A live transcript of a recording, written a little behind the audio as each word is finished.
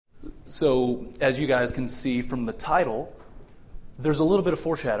So as you guys can see from the title, there's a little bit of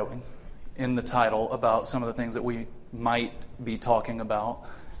foreshadowing in the title about some of the things that we might be talking about.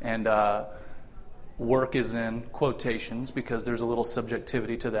 And work is in quotations because there's a little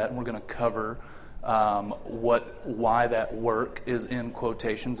subjectivity to that, and we're going to cover why that work is in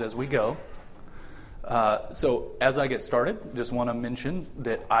quotations as we go. So as I get started, just want to mention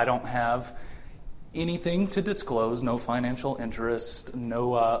that I don't have anything to disclose, no financial interest,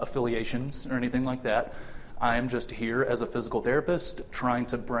 no affiliations or anything like that. I am just here as a physical therapist trying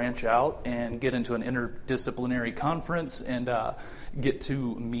to branch out and get into an interdisciplinary conference and get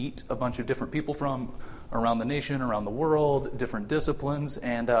to meet a bunch of different people from around the nation, around the world, different disciplines,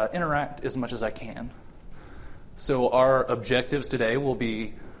 and interact as much as I can. So our objectives today will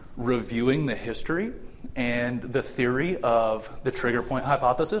be reviewing the history and the theory of the trigger point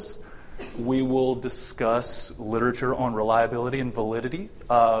hypothesis. We will discuss literature on reliability and validity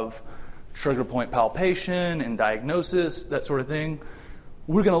of trigger point palpation and diagnosis, that sort of thing.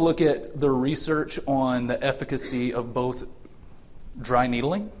 We're going to look at the research on the efficacy of both dry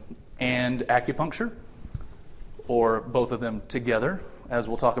needling and acupuncture, or both of them together, as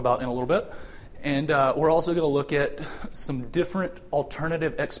we'll talk about in a little bit. And we're also going to look at some different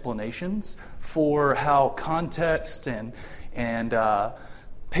alternative explanations for how context and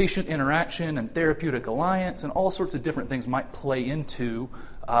patient interaction and therapeutic alliance and all sorts of different things might play into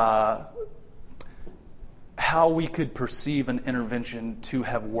how we could perceive an intervention to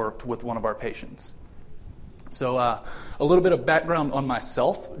have worked with one of our patients. So a little bit of background on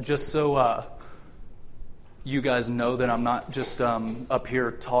myself, just so you guys know that I'm not just up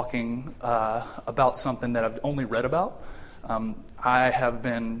here talking about something that I've only read about. I have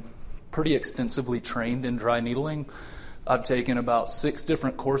been pretty extensively trained in dry needling. I've taken about 6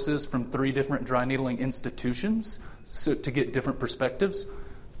 different courses from 3 different dry needling institutions to get different perspectives.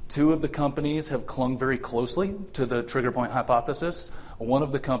 2 of the companies have clung very closely to the trigger point hypothesis. One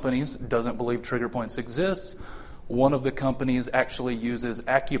of the companies doesn't believe trigger points exist. One of the companies actually uses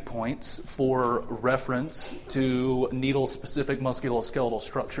acupoints for reference to needle-specific musculoskeletal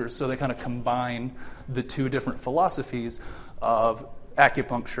structures. So they kind of combine the 2 different philosophies of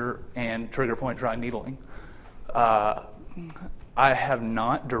acupuncture and trigger point dry needling. I have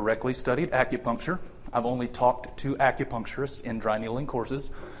not directly studied acupuncture. I've only talked to acupuncturists in dry needling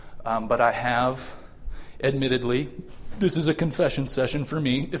courses, but I have, admittedly, this is a confession session for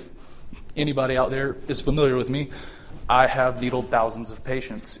me. If anybody out there is familiar with me, I have needled thousands of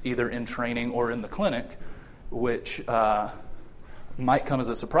patients, either in training or in the clinic, which might come as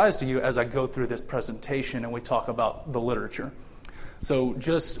a surprise to you as I go through this presentation and we talk about the literature. So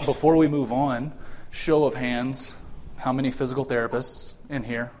just before we move on, show of hands, how many physical therapists in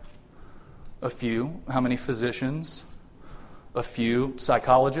here? A few. How many physicians? A few.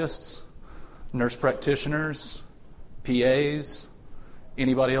 Psychologists? Nurse practitioners? PAs?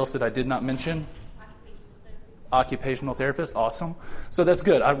 Anybody else that I did not mention? Occupational therapist. Awesome. So that's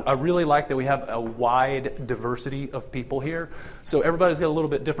good. I really like that we have a wide diversity of people here. So everybody's got a little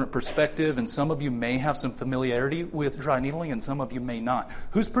bit different perspective, and some of you may have some familiarity with dry needling, and some of you may not.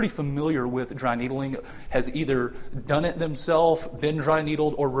 Who's pretty familiar with dry needling, has either done it themselves, been dry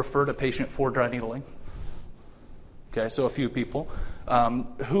needled, or referred a patient for dry needling? Okay, so a few people.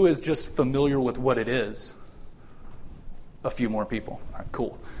 Who is just familiar with what it is? A few more people. All right,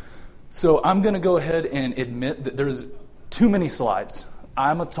 cool. So I'm going to go ahead and admit that there's too many slides.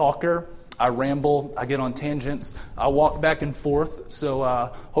 I'm a talker. I ramble. I get on tangents. I walk back and forth. So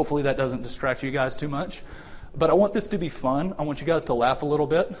hopefully that doesn't distract you guys too much. But I want this to be fun. I want you guys to laugh a little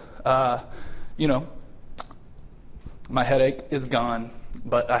bit. My headache is gone,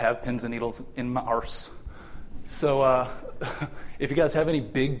 but I have pins and needles in my arse. So if you guys have any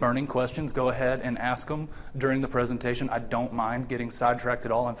big burning questions, go ahead and ask them during the presentation. I don't mind getting sidetracked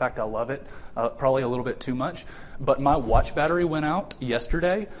at all. In fact, I love it, probably a little bit too much. But my watch battery went out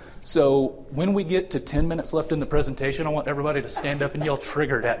yesterday. So when we get to 10 minutes left in the presentation, I want everybody to stand up and yell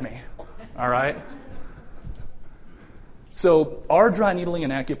 "triggered" at me. All right? So are dry needling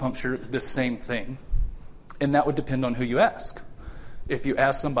and acupuncture the same thing? And that would depend on who you ask. If you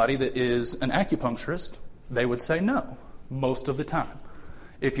ask somebody that is an acupuncturist, they would say no, most of the time.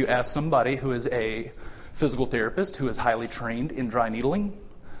 If you ask somebody who is a physical therapist who is highly trained in dry needling,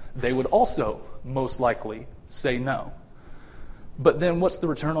 they would also most likely say no. But then what's the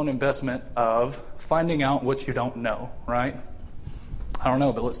return on investment of finding out what you don't know, right? I don't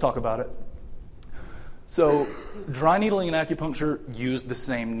know, but let's talk about it. So dry needling and acupuncture use the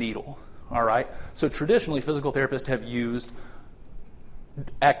same needle, all right? So traditionally, physical therapists have used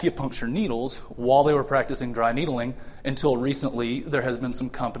acupuncture needles while they were practicing dry needling, until recently there has been some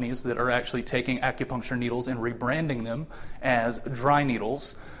companies that are actually taking acupuncture needles and rebranding them as dry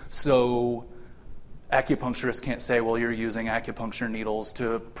needles. So acupuncturists can't say, well, you're using acupuncture needles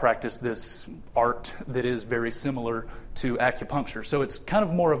to practice this art that is very similar to acupuncture. So it's kind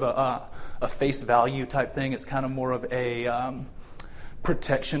of more of a face value type thing. It's kind of more of a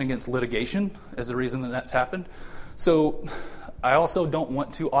protection against litigation is the reason that that's happened. So I also don't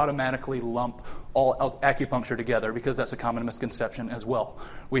want to automatically lump all acupuncture together, because that's a common misconception as well.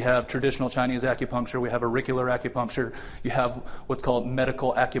 We have traditional Chinese acupuncture, we have auricular acupuncture, you have what's called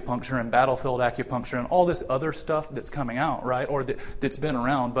medical acupuncture and battlefield acupuncture and all this other stuff that's coming out, right, or that's been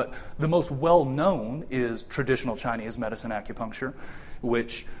around. But the most well-known is traditional Chinese medicine acupuncture,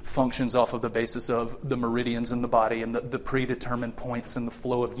 which functions off of the basis of the meridians in the body and the predetermined points and the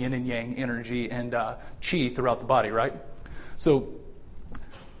flow of yin and yang energy and qi throughout the body, right? So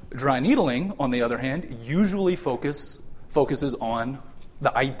dry needling, on the other hand, usually focuses on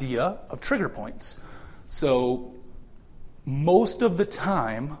the idea of trigger points. So most of the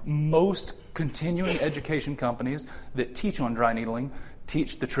time, most continuing education companies that teach on dry needling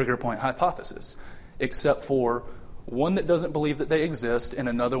teach the trigger point hypothesis, except for one that doesn't believe that they exist and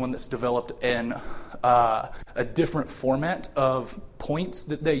another one that's developed in a different format of points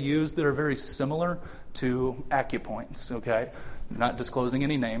that they use that are very similar to acupoints, okay? Not disclosing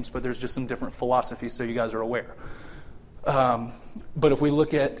any names, but there's just some different philosophies so you guys are aware. But if we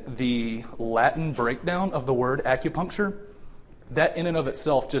look at the Latin breakdown of the word acupuncture, that in and of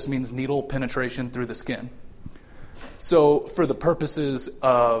itself just means needle penetration through the skin. So for the purposes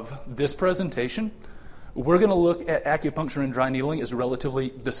of this presentation, we're going to look at acupuncture and dry needling as relatively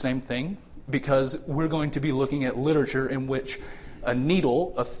the same thing, because we're going to be looking at literature in which a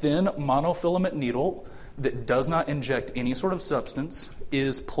needle, a thin monofilament needle that does not inject any sort of substance,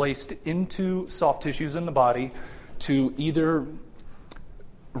 is placed into soft tissues in the body to either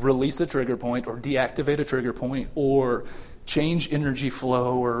release a trigger point or deactivate a trigger point or change energy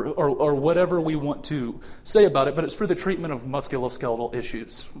flow or whatever we want to say about it, but it's for the treatment of musculoskeletal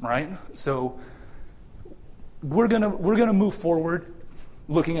issues, right? So we're gonna move forward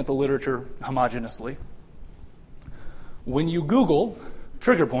looking at the literature homogeneously. When you Google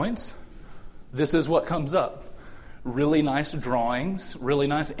trigger points, this is what comes up. Really nice drawings, really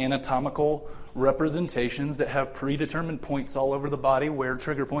nice anatomical representations that have predetermined points all over the body where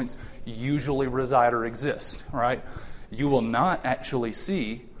trigger points usually reside or exist, right? You will not actually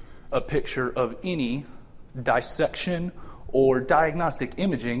see a picture of any dissection or diagnostic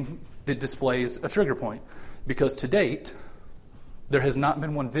imaging that displays a trigger point, because to date, there has not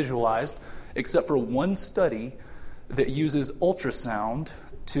been one visualized except for one study that uses ultrasound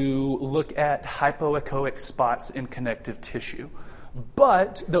to look at hypoechoic spots in connective tissue.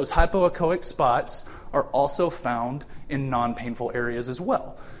 But those hypoechoic spots are also found in non-painful areas as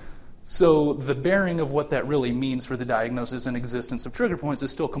well. So the bearing of what that really means for the diagnosis and existence of trigger points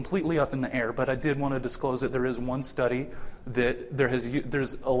is still completely up in the air, but I did want to disclose that there is one study that there's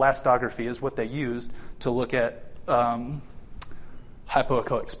elastography is what they used to look at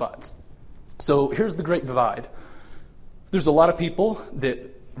hypoechoic spots. So here's the great divide. There's a lot of people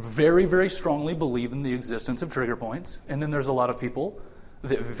that very, very strongly believe in the existence of trigger points, and then there's a lot of people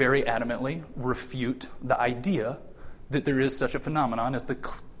that very adamantly refute the idea that there is such a phenomenon as the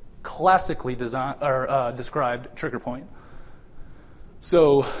classically described trigger point.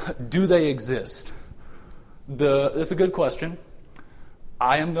 So, do they exist? That's a good question.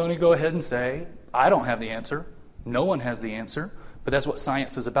 I am going to go ahead and say I don't have the answer. No one has the answer, but that's what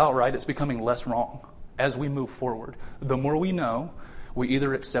science is about, right? It's becoming less wrong as we move forward. The more we know, we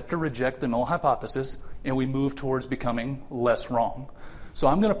either accept or reject the null hypothesis, and we move towards becoming less wrong. So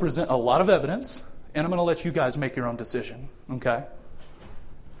I'm going to present a lot of evidence, and I'm going to let you guys make your own decision, okay?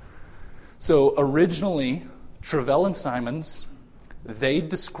 So originally, Travell and Simons, they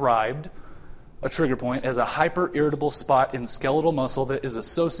described a trigger point as a hyper-irritable spot in skeletal muscle that is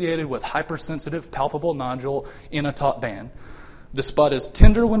associated with hypersensitive palpable nodule in a taut band. The spot is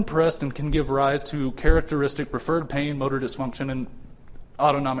tender when pressed and can give rise to characteristic referred pain, motor dysfunction, and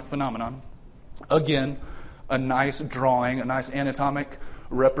autonomic phenomenon. Again, a nice drawing, a nice anatomic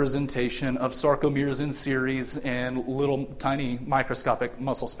representation of sarcomeres in series and little tiny microscopic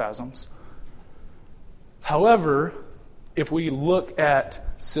muscle spasms. However, if we look at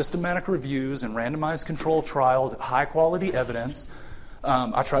systematic reviews and randomized control trials, high-quality evidence,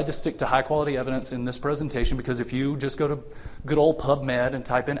 I tried to stick to high-quality evidence in this presentation because if you just go to good old PubMed and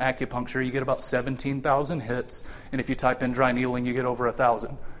type in acupuncture, you get about 17,000 hits, and if you type in dry needling, you get over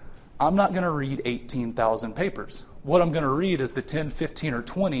 1,000. I'm not going to read 18,000 papers. What I'm going to read is the 10, 15, or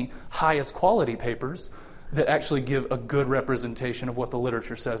 20 highest quality papers that actually give a good representation of what the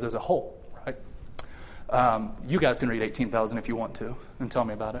literature says as a whole, right? You guys can read 18,000 if you want to and tell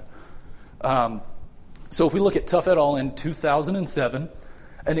me about it. So if we look at Tough et al. In 2007,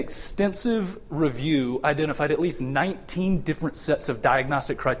 an extensive review identified at least 19 different sets of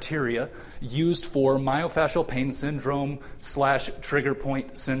diagnostic criteria used for myofascial pain syndrome / trigger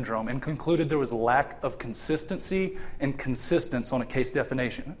point syndrome and concluded there was lack of consistency and consistence on a case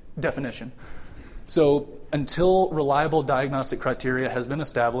definition. So until reliable diagnostic criteria has been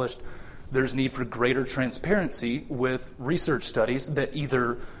established, there's need for greater transparency with research studies that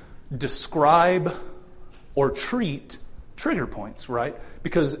either describe or treat trigger points, right?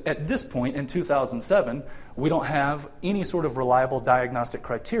 Because at this point in 2007, we don't have any sort of reliable diagnostic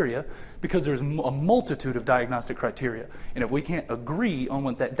criteria because there's a multitude of diagnostic criteria. And if we can't agree on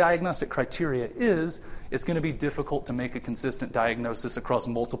what that diagnostic criteria is, it's going to be difficult to make a consistent diagnosis across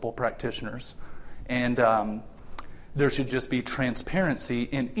multiple practitioners. And there should just be transparency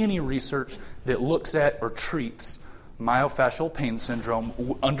in any research that looks at or treats myofascial pain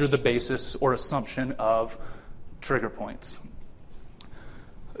syndrome under the basis or assumption of trigger points.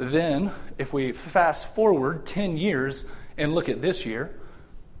 Then, if we fast forward 10 years and look at this year,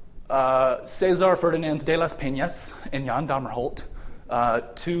 Cesar Ferdinand de las Peñas and Jan Damerholt,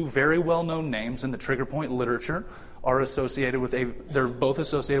 two very well-known names in the trigger point literature, are associated with they're both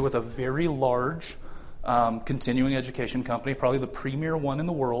associated with a very large continuing education company, probably the premier one in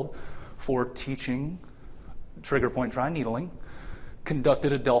the world for teaching trigger point dry needling,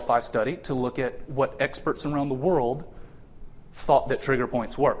 conducted a Delphi study to look at what experts around the world thought that trigger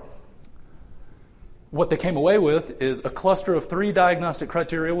points were. What they came away with is a cluster of 3 diagnostic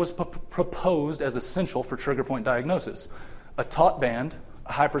criteria was proposed as essential for trigger point diagnosis: a taut band,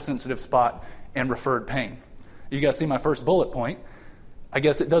 a hypersensitive spot, and referred pain. You guys see my first bullet point. I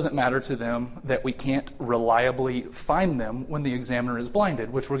guess it doesn't matter to them that we can't reliably find them when the examiner is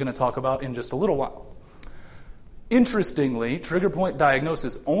blinded, which we're going to talk about in just a little while. Interestingly, trigger point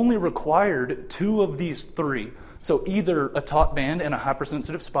diagnosis only required 2 of these 3. So either a taut band and a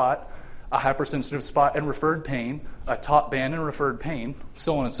hypersensitive spot and referred pain, a taut band and referred pain,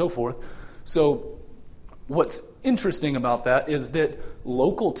 so on and so forth. So what's interesting about that is that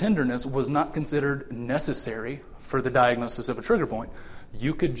local tenderness was not considered necessary for the diagnosis of a trigger point.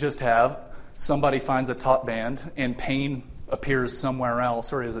 You could just have somebody finds a taut band and pain appears somewhere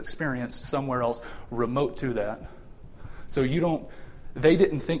else or is experienced somewhere else remote to that. So they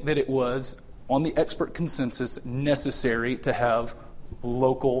didn't think that it was, on the expert consensus, necessary to have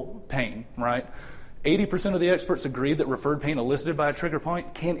local pain, right? 80% of the experts agreed that referred pain elicited by a trigger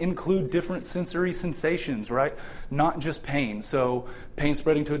point can include different sensory sensations, right? Not just pain. So pain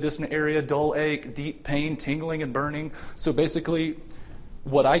spreading to a distant area, dull ache, deep pain, tingling and burning. So basically,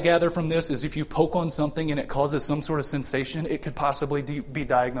 what I gather from this is if you poke on something and it causes some sort of sensation, it could possibly be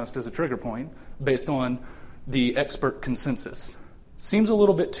diagnosed as a trigger point based on the expert consensus. Seems a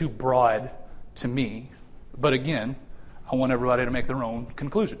little bit too broad to me, but again, I want everybody to make their own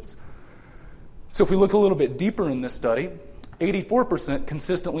conclusions. So if we look a little bit deeper in this study, 84%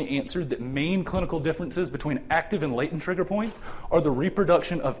 consistently answered that main clinical differences between active and latent trigger points are the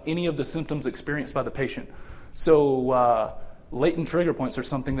reproduction of any of the symptoms experienced by the patient. So latent trigger points are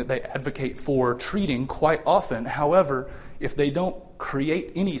something that they advocate for treating quite often. However, if they don't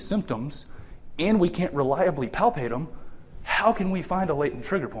create any symptoms and we can't reliably palpate them, how can we find a latent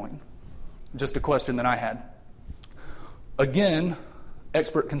trigger point? Just a question that I had. Again,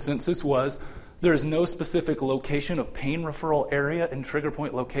 expert consensus was there is no specific location of pain referral area and trigger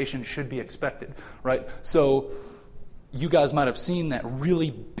point location should be expected, right? So you guys might have seen that really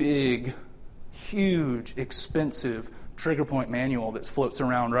big, huge, expensive trigger point manual that floats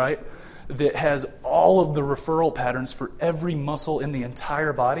around, right? That has all of the referral patterns for every muscle in the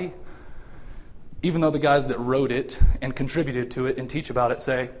entire body. Even though the guys that wrote it and contributed to it and teach about it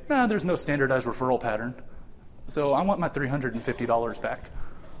say, there's no standardized referral pattern. So I want my $350 back.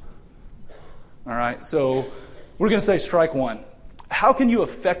 All right, so we're going to say strike one. How can you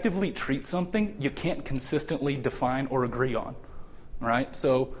effectively treat something you can't consistently define or agree on? All right,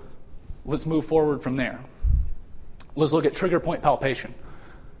 so let's move forward from there. Let's look at trigger point palpation.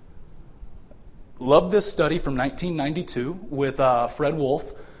 Love this study from 1992 with Fred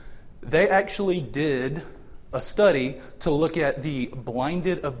Wolf. They actually did a study to look at the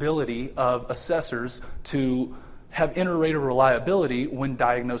blinded ability of assessors to have inter-rater reliability when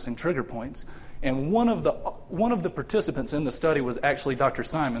diagnosing trigger points. And one of the participants in the study was actually Dr.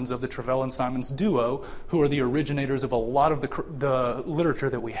 Simons of the Travell and Simons duo, who are the originators of a lot of the literature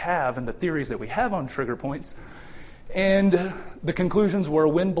that we have and the theories that we have on trigger points. And the conclusions were,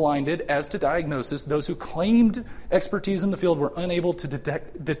 when blinded as to diagnosis, those who claimed expertise in the field were unable to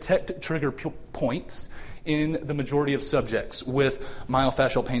detect trigger points in the majority of subjects with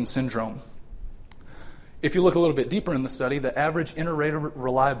myofascial pain syndrome. If you look a little bit deeper in the study, the average inter-rater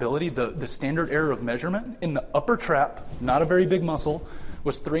reliability, the standard error of measurement in the upper trap, not a very big muscle,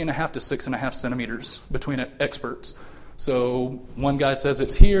 was 3.5 to 6.5 centimeters between experts. So one guy says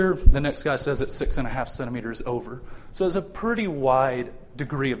it's here, the next guy says it's 6.5 centimeters over. So there's a pretty wide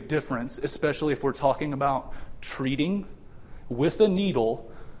degree of difference, especially if we're talking about treating with a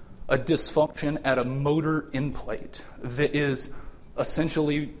needle a dysfunction at a motor end plate that is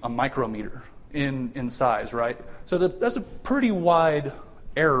essentially a micrometer in size, right? So that's a pretty wide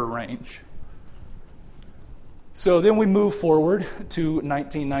error range. So then we move forward to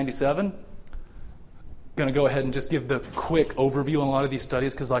 1997. Going to go ahead and just give the quick overview on a lot of these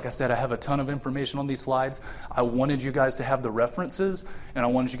studies because, like I said, I have a ton of information on these slides. I wanted you guys to have the references, and I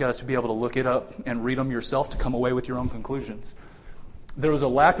wanted you guys to be able to look it up and read them yourself to come away with your own conclusions. There was a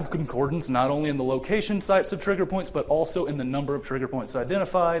lack of concordance not only in the location sites of trigger points, but also in the number of trigger points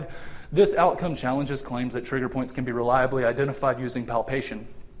identified. This outcome challenges claims that trigger points can be reliably identified using palpation.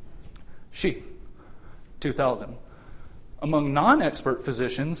 2000. Among non-expert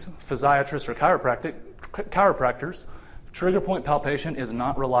physicians, physiatrists, or chiropractors, trigger point palpation is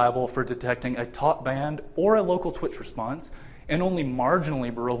not reliable for detecting a taut band or a local twitch response, and only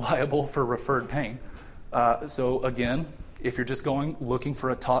marginally reliable for referred pain. So again, if you're just looking for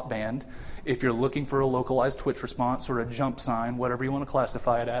a taut band, if you're looking for a localized twitch response or a jump sign, whatever you want to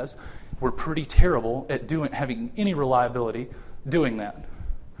classify it as, we're pretty terrible at having any reliability doing that.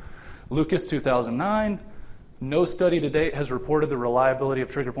 Lucas, 2009. No study to date has reported the reliability of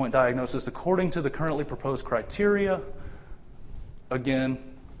trigger point diagnosis according to the currently proposed criteria. Again,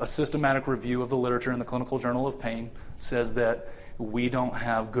 a systematic review of the literature in the Clinical Journal of Pain says that we don't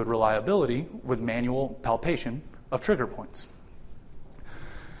have good reliability with manual palpation of trigger points.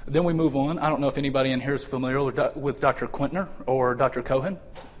 Then we move on. I don't know if anybody in here is familiar with Dr. Quintner or Dr. Cohen.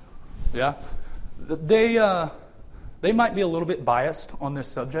 Yeah? They might be a little bit biased on this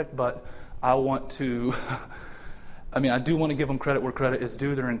subject, but I want to... I do want to give them credit where credit is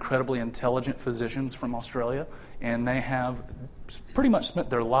due. They're incredibly intelligent physicians from Australia, and they have pretty much spent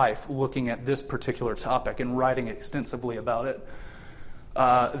their life looking at this particular topic and writing extensively about it.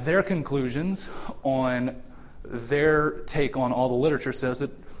 Their conclusions on their take on all the literature says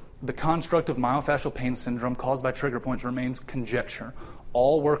that the construct of myofascial pain syndrome caused by trigger points remains conjecture.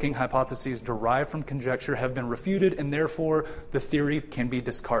 All working hypotheses derived from conjecture have been refuted, and therefore the theory can be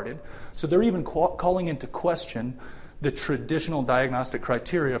discarded. So they're even calling into question the traditional diagnostic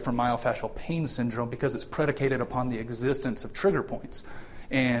criteria for myofascial pain syndrome because it's predicated upon the existence of trigger points.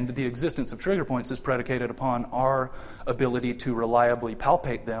 And the existence of trigger points is predicated upon our ability to reliably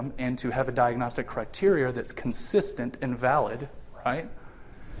palpate them and to have a diagnostic criteria that's consistent and valid, right?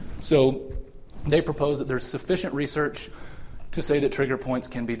 So they propose that there's sufficient research to say that trigger points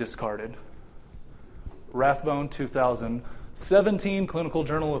can be discarded. Rathbone, 2017, Clinical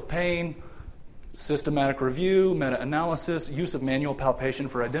Journal of Pain, systematic review, meta-analysis, use of manual palpation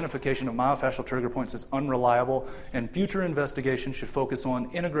for identification of myofascial trigger points is unreliable, and future investigation should focus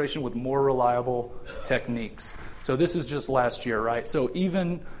on integration with more reliable techniques. So this is just last year, right? So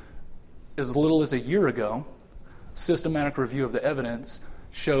even as little as a year ago, systematic review of the evidence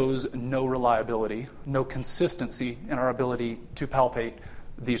shows no reliability, no consistency in our ability to palpate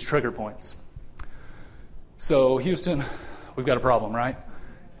these trigger points. So Houston, we've got a problem, right?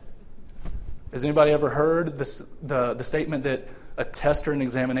 Has anybody ever heard the statement that a test or an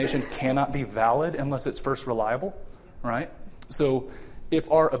examination cannot be valid unless it's first reliable, right? So if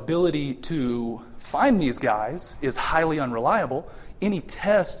our ability to find these guys is highly unreliable, any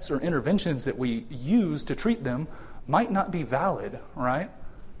tests or interventions that we use to treat them might not be valid, right?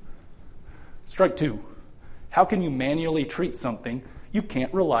 Strike two. How can you manually treat something you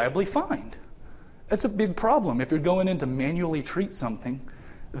can't reliably find? That's a big problem. If you're going in to manually treat something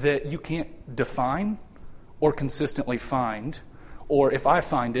that you can't define or consistently find, or if I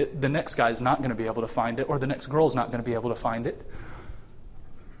find it, the next guy's not going to be able to find it, or the next girl's not going to be able to find it.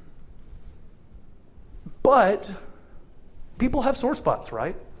 But people have sore spots,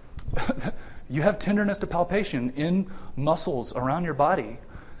 right? You have tenderness to palpation in muscles around your body.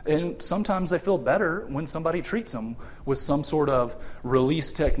 And sometimes they feel better when somebody treats them with some sort of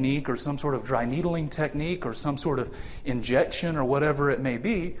release technique or some sort of dry needling technique or some sort of injection or whatever it may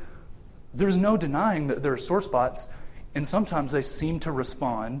be. there's no denying that there are sore spots, and sometimes they seem to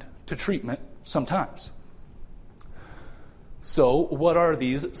respond to treatment sometimes. So what are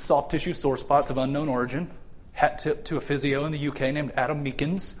these soft tissue sore spots of unknown origin? Hat tip to a physio in the UK named Adam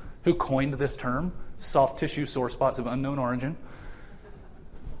Meekins, who coined this term, soft tissue sore spots of unknown origin.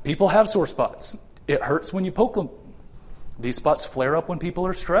 People have sore spots. It hurts when you poke them. These spots flare up when people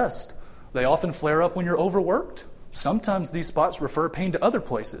are stressed. They often flare up when you're overworked. Sometimes these spots refer pain to other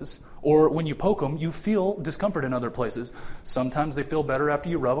places, or when you poke them, you feel discomfort in other places. Sometimes they feel better after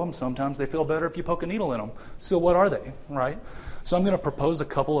you rub them. Sometimes they feel better if you poke a needle in them. So what are they, right? So I'm going to propose a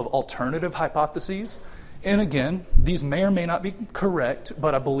couple of alternative hypotheses. And again, these may or may not be correct,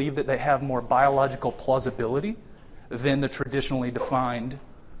 but I believe that they have more biological plausibility than the traditionally defined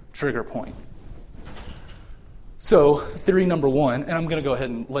trigger point. So theory number one, and I'm going to go ahead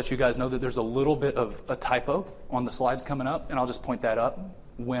and let you guys know that there's a little bit of a typo on the slides coming up, and I'll just point that up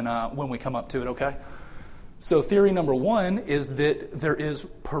when we come up to it, okay? So theory number one is that there is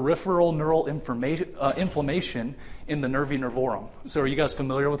peripheral neural inflammation in the nervi nervorum. So are you guys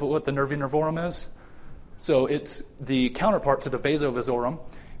familiar with what the nervi nervorum is? So it's the counterpart to the vasovasorum,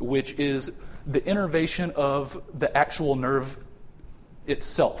 which is the innervation of the actual nerve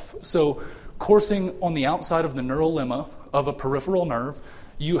itself. So coursing on the outside of the neural lemma of a peripheral nerve,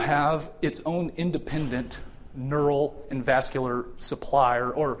 you have its own independent neural and vascular supply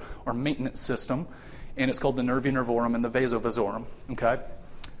or maintenance system, and it's called the nervi nervorum and the vasovasorum. Okay?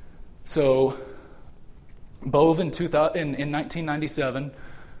 So Bove in 1997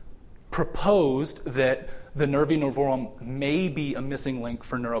 proposed that the nervi nervorum may be a missing link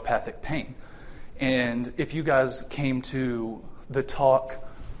for neuropathic pain. And if you guys came to the talk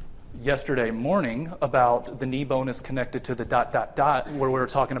yesterday morning about the knee bone is connected to the ... where we were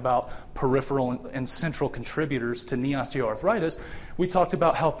talking about peripheral and central contributors to knee osteoarthritis, we talked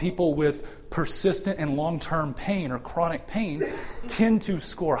about how people with persistent and long-term pain or chronic pain tend to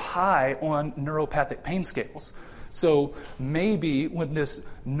score high on neuropathic pain scales. So maybe when this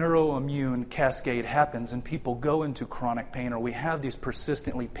neuroimmune cascade happens and people go into chronic pain, or we have these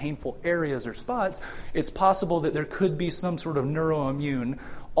persistently painful areas or spots, it's possible that there could be some sort of neuroimmune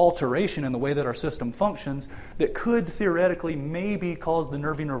alteration in the way that our system functions that could theoretically maybe cause the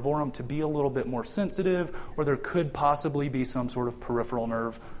nervi nervorum to be a little bit more sensitive, or there could possibly be some sort of peripheral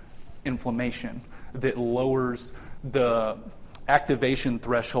nerve inflammation that lowers the activation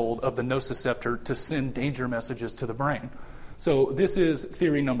threshold of the nociceptor to send danger messages to the brain. So this is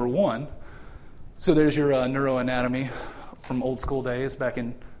theory number one. So there's your neuroanatomy from old school days back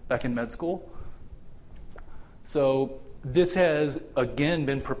in med school. So this has again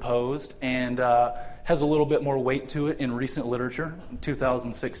been proposed and has a little bit more weight to it in recent literature. In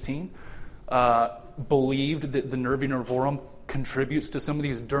 2016, believed that the nervi nervorum contributes to some of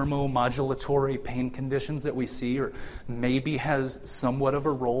these dermomodulatory pain conditions that we see, or maybe has somewhat of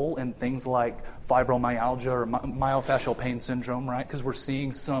a role in things like fibromyalgia or myofascial pain syndrome, right? Because we're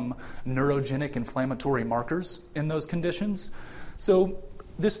seeing some neurogenic inflammatory markers in those conditions. So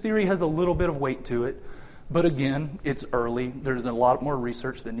this theory has a little bit of weight to it, but again, it's early. There's a lot more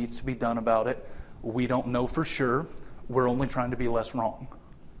research that needs to be done about it. We don't know for sure. We're only trying to be less wrong.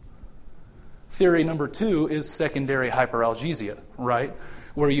 Theory number two is secondary hyperalgesia, right?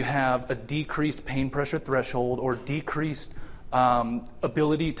 Where you have a decreased pain pressure threshold or decreased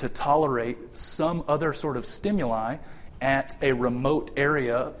ability to tolerate some other sort of stimuli at a remote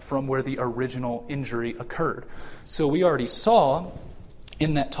area from where the original injury occurred. So we already saw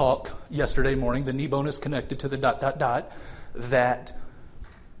in that talk yesterday morning, the knee bone is connected to the ... that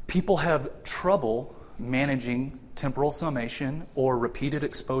people have trouble managing temporal summation or repeated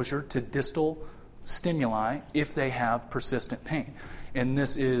exposure to distal stimuli if they have persistent pain. And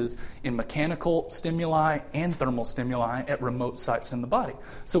this is in mechanical stimuli and thermal stimuli at remote sites in the body.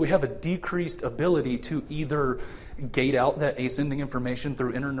 So we have a decreased ability to either gate out that ascending information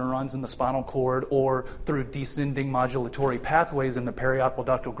through interneurons in the spinal cord or through descending modulatory pathways in the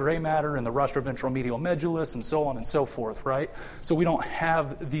periaqueductal gray matter and the rostroventral medial medullus and so on and so forth, right? So we don't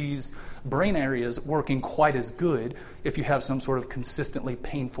have these brain areas working quite as good if you have some sort of consistently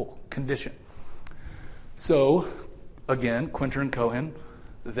painful condition. So again, Quinter and Cohen,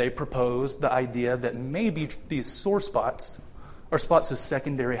 they proposed the idea that maybe these sore spots are spots of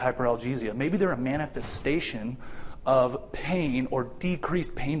secondary hyperalgesia. Maybe they're a manifestation of pain or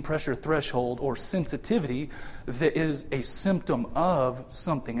decreased pain pressure threshold or sensitivity that is a symptom of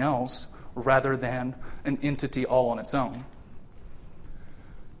something else rather than an entity all on its own.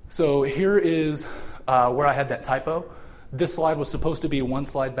 So here is where I had that typo. This slide was supposed to be one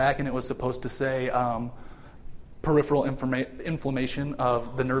slide back, and it was supposed to say peripheral inflammation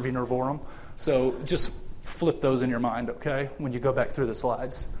of the nervi nervorum. So just flip those in your mind, okay, when you go back through the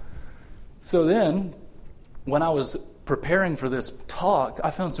slides. So then, when I was preparing for this talk, I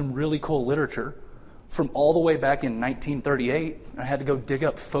found some really cool literature from all the way back in 1938. I had to go dig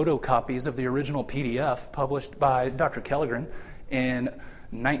up photocopies of the original PDF published by Dr. Kelligren in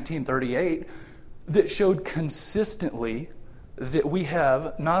 1938 that showed consistently that we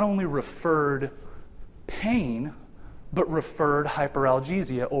have not only referred pain, but referred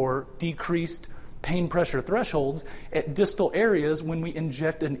hyperalgesia, or decreased pain pressure thresholds at distal areas when we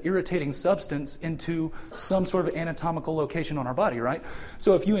inject an irritating substance into some sort of anatomical location on our body, right?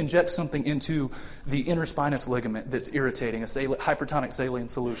 So if you inject something into the interspinous ligament that's irritating, a hypertonic saline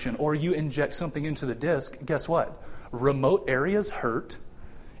solution, or you inject something into the disc, guess what? Remote areas hurt,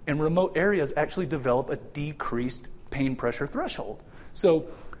 and remote areas actually develop a decreased pain pressure threshold. So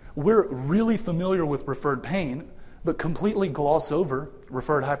we're really familiar with referred pain, but completely gloss over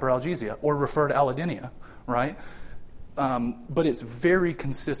referred hyperalgesia or referred allodynia, right? But it's very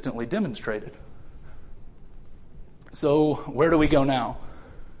consistently demonstrated. So where do we go now?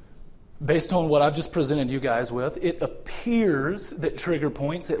 Based on what I've just presented you guys with, it appears that trigger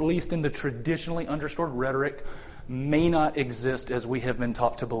points, at least in the traditionally understood rhetoric, may not exist as we have been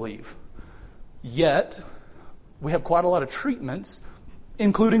taught to believe. Yet, we have quite a lot of treatments,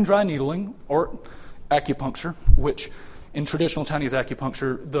 including dry needling or acupuncture, which in traditional Chinese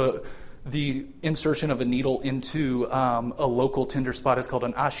acupuncture, the insertion of a needle into a local tender spot is called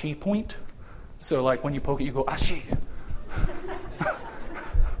an ashi point. So like when you poke it, you go ashi.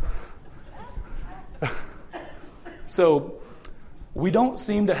 So we don't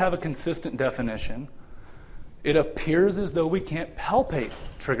seem to have a consistent definition. It appears as though we can't palpate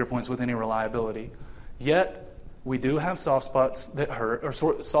trigger points with any reliability. Yet we do have soft spots that hurt, or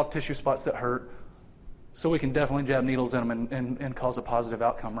soft tissue spots that hurt. So we can definitely jab needles in them and cause a positive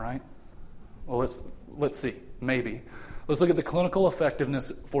outcome, right? Well, let's see, maybe. Let's look at the clinical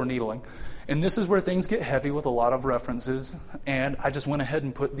effectiveness for needling. And this is where things get heavy with a lot of references. And I just went ahead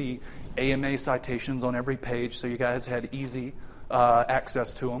and put the AMA citations on every page so you guys had easy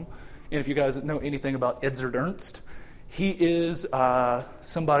access to them. And if you guys know anything about Edzard Ernst, he is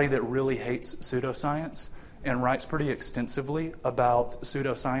somebody that really hates pseudoscience and writes pretty extensively about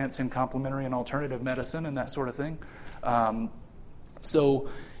pseudoscience in complementary and alternative medicine and that sort of thing. So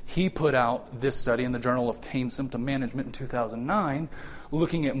he put out this study in the Journal of Pain Symptom Management in 2009,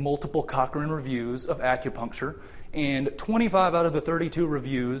 looking at multiple Cochrane reviews of acupuncture, and 25 out of the 32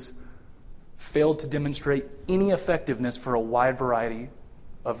 reviews failed to demonstrate any effectiveness for a wide variety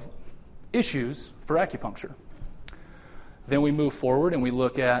of issues for acupuncture. Then we move forward and we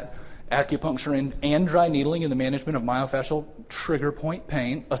look at acupuncture and dry needling in the management of myofascial trigger point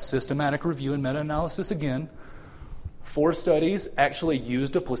pain, a systematic review and meta-analysis again. 4 studies actually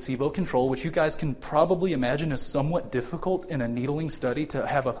used a placebo control, which you guys can probably imagine is somewhat difficult in a needling study to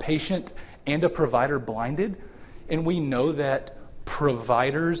have a patient and a provider blinded. And we know that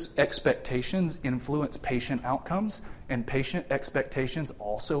providers' expectations influence patient outcomes, and patient expectations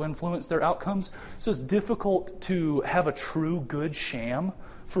also influence their outcomes. So it's difficult to have a true good sham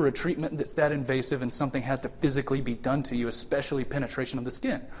for a treatment that's that invasive and something has to physically be done to you, especially penetration of the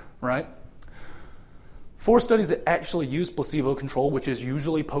skin, right? 4 studies that actually use placebo control, which is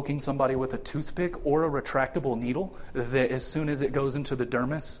usually poking somebody with a toothpick or a retractable needle that as soon as it goes into the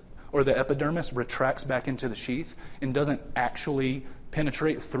dermis or the epidermis retracts back into the sheath and doesn't actually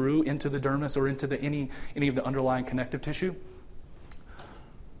penetrate through into the dermis or into any of the underlying connective tissue.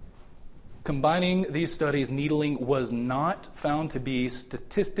 Combining these studies, needling was not found to be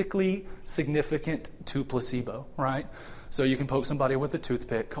statistically significant to placebo, right? So you can poke somebody with a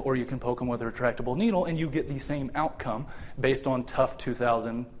toothpick or you can poke them with a retractable needle and you get the same outcome based on Tufts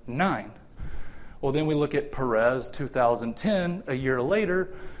 2009. Well, then we look at Perez 2010, a year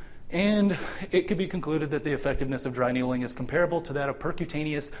later, and it could be concluded that the effectiveness of dry needling is comparable to that of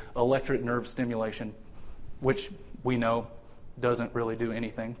percutaneous electric nerve stimulation, which we know doesn't really do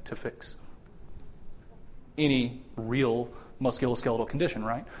anything to fix any real musculoskeletal condition,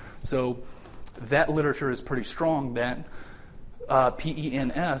 right? So that literature is pretty strong that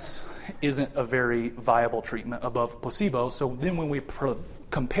PENS isn't a very viable treatment above placebo. So then when we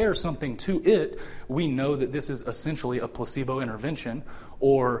compare something to it, we know that this is essentially a placebo intervention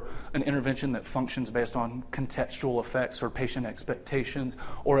or an intervention that functions based on contextual effects or patient expectations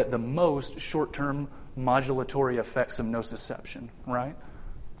or at the most short-term modulatory effects of nociception, right?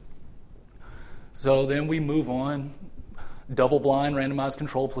 So then we move on, double-blind, randomized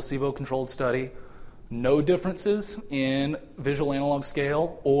controlled, placebo-controlled study, No differences in visual analog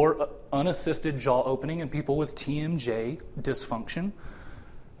scale or unassisted jaw opening in people with TMJ dysfunction.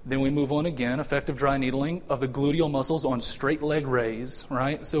 Then we move on again, effective dry needling of the gluteal muscles on straight leg raise,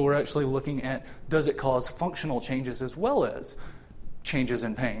 right? So we're actually looking at, does it cause functional changes as well as changes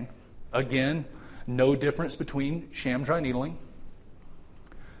in pain? Again, no difference between sham dry needling.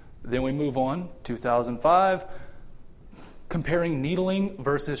 Then we move on, 2005, comparing needling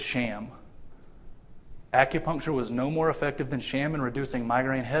versus sham. Acupuncture was no more effective than sham in reducing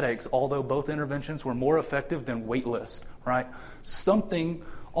migraine headaches, although both interventions were more effective than waitlist, right? Something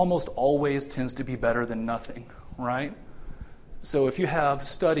almost always tends to be better than nothing, right? So if you have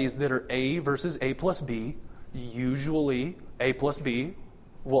studies that are A versus A plus B, usually A plus B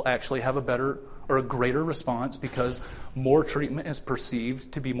will actually have a better or a greater response because more treatment is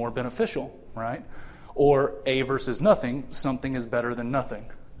perceived to be more beneficial, right? Or A versus nothing, something is better than nothing.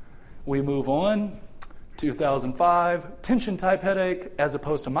 We move on, 2005, tension type headache as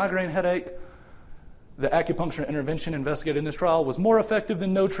opposed to migraine headache. The acupuncture intervention investigated in this trial was more effective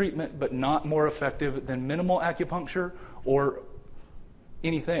than no treatment, but not more effective than minimal acupuncture or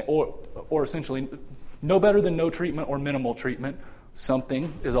anything, or essentially no better than no treatment or minimal treatment.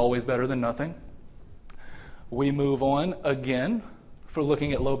 Something is always better than nothing. We move on again for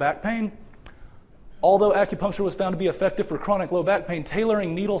looking at low back pain. Although acupuncture was found to be effective for chronic low back pain,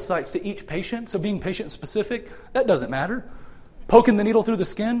 tailoring needle sites to each patient, so being patient-specific, that doesn't matter. Poking the needle through the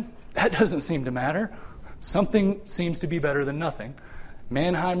skin, that doesn't seem to matter. Something seems to be better than nothing.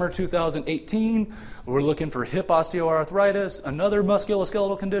 Mannheimer, 2018, we're looking for hip osteoarthritis, another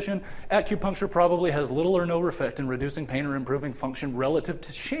musculoskeletal condition. Acupuncture probably has little or no effect in reducing pain or improving function relative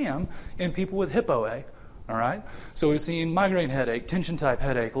to sham in people with hip OA. All right? So we've seen migraine headache, tension type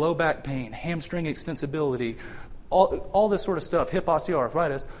headache, low back pain, hamstring extensibility, all this sort of stuff. Hip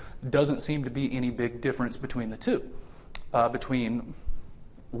osteoarthritis doesn't seem to be any big difference between the two, between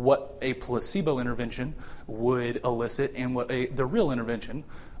what a placebo intervention would elicit and what the real intervention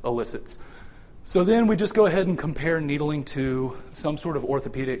elicits. So then we just go ahead and compare needling to some sort of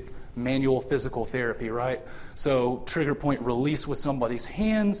orthopedic manual physical therapy, right? So trigger point release with somebody's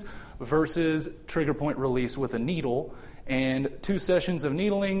hands versus trigger point release with a needle. And 2 sessions of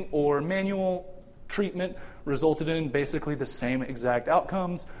needling or manual treatment resulted in basically the same exact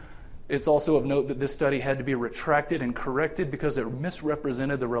outcomes. It's also of note that this study had to be retracted and corrected because it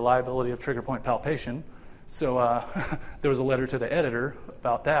misrepresented the reliability of trigger point palpation. So there was a letter to the editor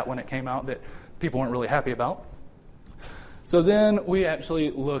about that when it came out that people weren't really happy about. So then we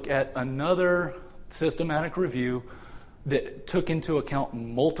actually look at another systematic review that took into account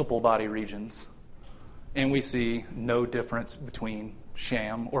multiple body regions, and we see no difference between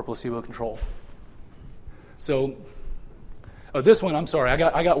sham or placebo control. So this one, I'm sorry,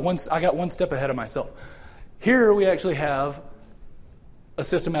 I got one step ahead of myself. Here we actually have a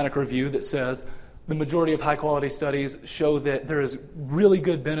systematic review that says the majority of high-quality studies show that there is really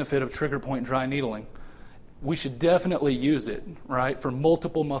good benefit of trigger point dry needling. We should definitely use it, right, for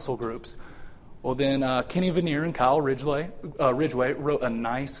multiple muscle groups. Well, then Kenny Veneer and Kyle Ridgway wrote a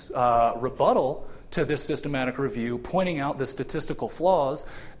nice rebuttal to this systematic review, pointing out the statistical flaws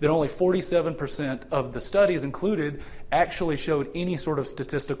that only 47% of the studies included actually showed any sort of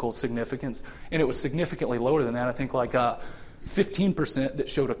statistical significance, and it was significantly lower than that. I think like 15% that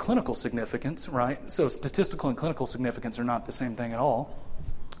showed a clinical significance, right? So statistical and clinical significance are not the same thing at all.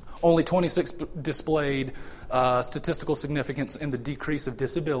 Only 26 displayed statistical significance in the decrease of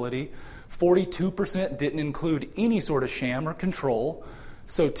disability. 42% didn't include any sort of sham or control.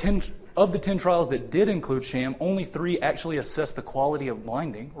 So 10 of the 10 trials that did include sham, only 3 actually assessed the quality of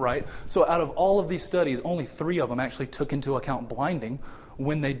blinding, right? So out of all of these studies, only 3 of them actually took into account blinding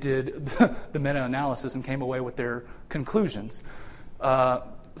when they did the meta-analysis and came away with their conclusions.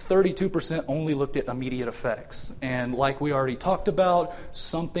 32% only looked at immediate effects. And like we already talked about,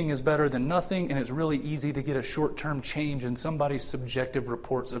 something is better than nothing, and it's really easy to get a short-term change in somebody's subjective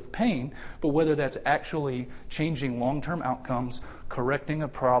reports of pain. But whether that's actually changing long-term outcomes, correcting a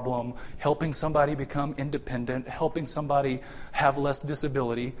problem, helping somebody become independent, helping somebody have less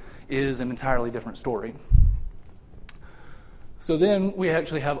disability is an entirely different story. So then we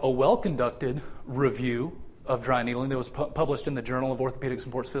actually have a well-conducted review of dry needling that was published in the Journal of Orthopedic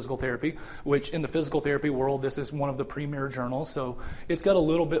Sports Physical Therapy, which in the physical therapy world, this is one of the premier journals, so it's got a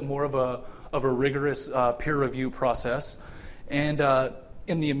little bit more of a rigorous peer review process. And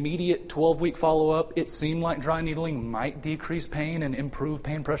in the immediate 12-week follow-up, it seemed like dry needling might decrease pain and improve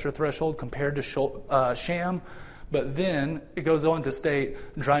pain pressure threshold compared to sham, But then it goes on to state,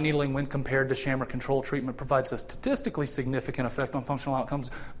 dry needling when compared to sham or control treatment provides a statistically significant effect on functional outcomes,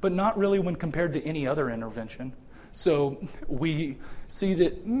 but not really when compared to any other intervention. So we see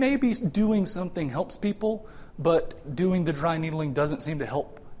that maybe doing something helps people, but doing the dry needling doesn't seem to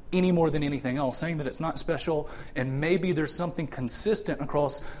help any more than anything else, saying that it's not special, and maybe there's something consistent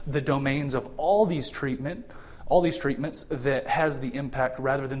across the domains of all these treatments that has the impact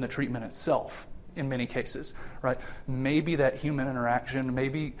rather than the treatment itself in many cases, right? Maybe that human interaction,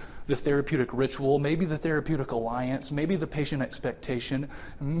 maybe the therapeutic ritual, maybe the therapeutic alliance, maybe the patient expectation,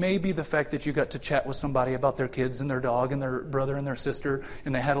 maybe the fact that you got to chat with somebody about their kids and their dog and their brother and their sister,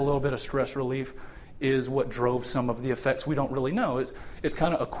 and they had a little bit of stress relief, is what drove some of the effects. We don't really know. It's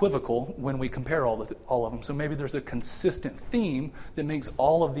kind of equivocal when we compare all of them. So maybe there's a consistent theme that makes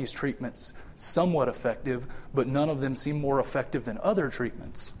all of these treatments somewhat effective, but none of them seem more effective than other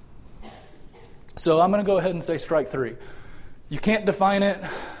treatments. So I'm going to go ahead and say strike three. You can't define it.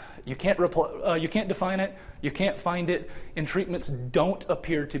 You can't define it. You can't find it. And treatments don't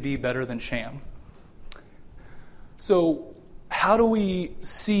appear to be better than sham. So how do we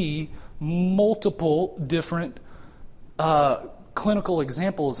see multiple different clinical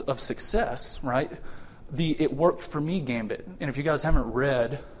examples of success, right? The "it worked for me" gambit. And if you guys haven't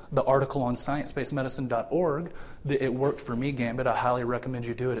read the article on sciencebasedmedicine.org, the "it worked for me" gambit, I highly recommend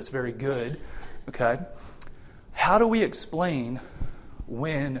you do it. It's very good. Okay? How do we explain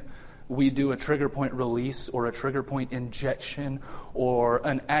when we do a trigger point release or a trigger point injection or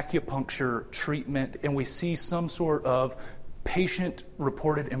an acupuncture treatment and we see some sort of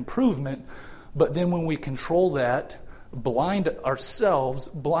patient-reported improvement, but then when we control that, blind ourselves,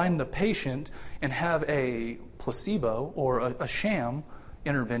 blind the patient, and have a placebo or a sham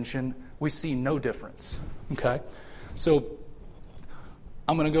intervention, we see no difference. Okay? So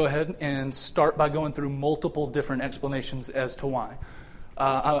I'm going to go ahead and start by going through multiple different explanations as to why.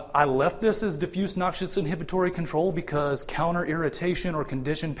 I left this as diffuse noxious inhibitory control because counter irritation or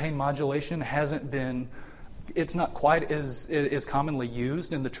conditioned pain modulation it's not quite as commonly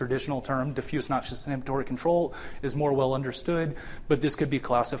used in the traditional term. Diffuse noxious inhibitory control is more well understood, but this could be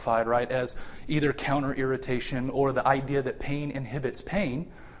classified, right, as either counter irritation or the idea that pain inhibits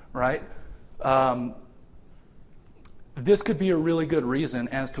pain, right? This could be a really good reason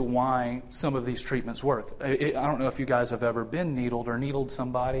as to why some of these treatments work. I don't know if you guys have ever been needled or needled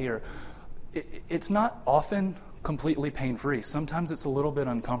somebody, or it's not often completely pain-free. Sometimes it's a little bit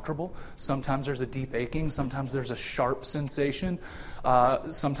uncomfortable. Sometimes there's a deep aching. Sometimes there's a sharp sensation.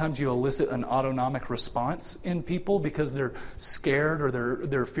 Sometimes you elicit an autonomic response in people because they're scared or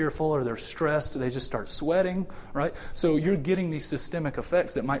they're fearful or they're stressed. They just start sweating, right? So you're getting these systemic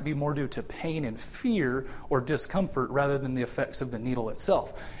effects that might be more due to pain and fear or discomfort rather than the effects of the needle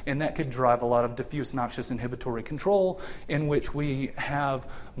itself. And that could drive a lot of diffuse noxious inhibitory control, in which we have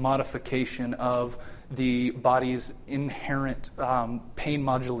modification of the body's inherent pain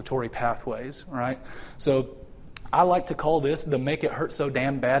modulatory pathways, right? So I like to call this the "make it hurt so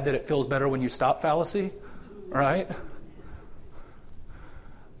damn bad that it feels better when you stop" fallacy, right?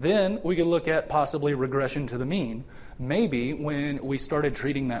 Then we could look at possibly regression to the mean. Maybe when we started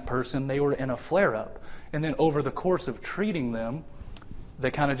treating that person, they were in a flare-up, and then over the course of treating them,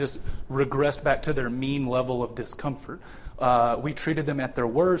 they kind of just regressed back to their mean level of discomfort. We treated them at their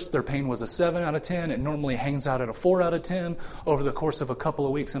worst. Their pain was a 7 out of 10. It normally hangs out at a 4 out of 10. Over the course of a couple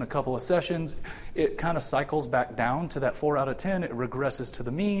of weeks and a couple of sessions, it kind of cycles back down to that 4 out of 10. It regresses to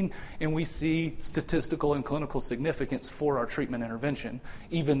the mean, and we see statistical and clinical significance for our treatment intervention,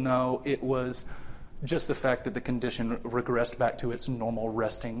 even though it was just the fact that the condition regressed back to its normal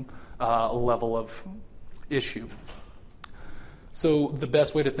resting level of issue. So the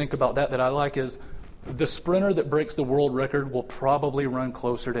best way to think about that I like is the sprinter that breaks the world record will probably run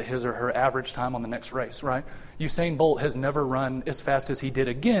closer to his or her average time on the next race, right? Usain Bolt has never run as fast as he did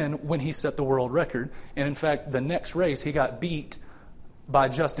again when he set the world record. And in fact, the next race, he got beat by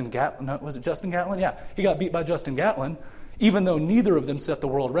Justin Gatlin. No, was it Justin Gatlin? Yeah, he got beat by Justin Gatlin, even though neither of them set the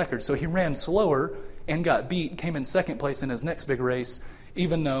world record. So he ran slower and got beat, came in second place in his next big race,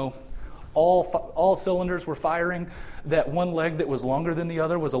 even though all cylinders were firing. That one leg that was longer than the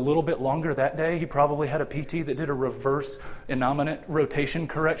other was a little bit longer that day. He probably had a PT that did a reverse innominate rotation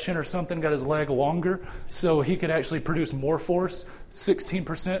correction or something, got his leg longer, so he could actually produce more force,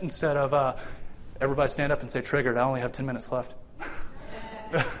 16% instead of, everybody stand up and say triggered. I only have 10 minutes left.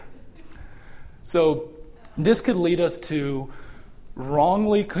 So this could lead us to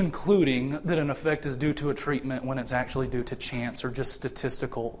wrongly concluding that an effect is due to a treatment when it's actually due to chance or just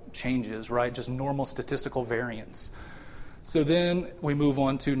statistical changes, right? Just normal statistical variance. So then we move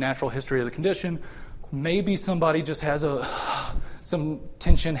on to natural history of the condition. maybe somebody just has some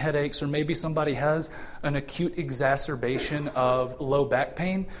tension headaches, or maybe somebody has an acute exacerbation of low back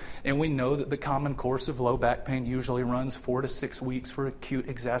pain, and we know that the common course of low back pain usually runs 4 to 6 weeks for acute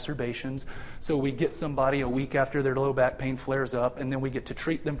exacerbations. So we get somebody a week after their low back pain flares up, and then we get to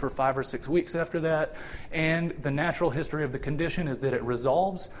treat them for 5 or 6 weeks after that, and the natural history of the condition is that it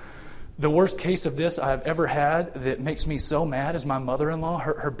resolves. The worst case of this I've ever had that makes me so mad is my mother-in-law,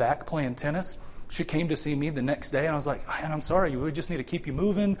 her back playing tennis. She came to see me the next day, and I was like, "Man, I'm sorry, we just need to keep you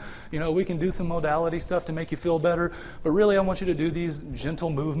moving. We can do some modality stuff to make you feel better, but really I want you to do these gentle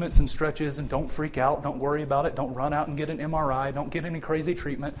movements and stretches, and don't freak out, don't worry about it, don't run out and get an MRI, don't get any crazy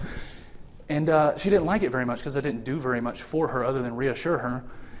treatment." And she didn't like it very much because I didn't do very much for her other than reassure her.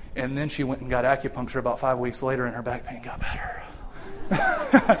 And then she went and got acupuncture about 5 weeks later, and her back pain got better.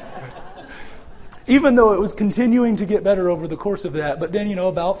 Even though it was continuing to get better over the course of that. But then,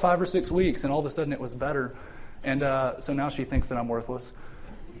 about 5 or 6 weeks, and all of a sudden it was better. And so now she thinks that I'm worthless.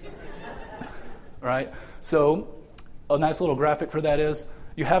 Right? So a nice little graphic for that is,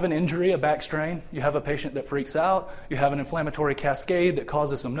 you have an injury, a back strain, you have a patient that freaks out, you have an inflammatory cascade that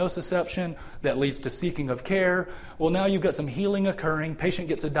causes some nociception, that leads to seeking of care. Well, now you've got some healing occurring. Patient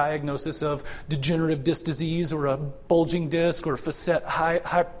gets a diagnosis of degenerative disc disease or a bulging disc or facet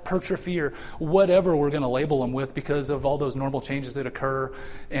hypertrophy or whatever we're going to label them with because of all those normal changes that occur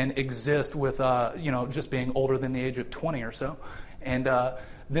and exist with, just being older than the age of 20 or so. And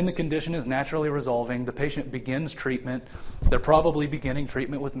then the condition is naturally resolving. The patient begins treatment. They're probably beginning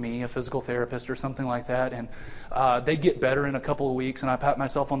treatment with me, a physical therapist or something like that. And they get better in a couple of weeks. And I pat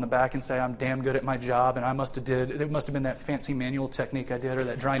myself on the back and say, I'm damn good at my job. And it must have been that fancy manual technique I did or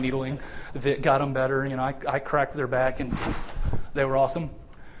that dry needling that got them better. I cracked their back and they were awesome.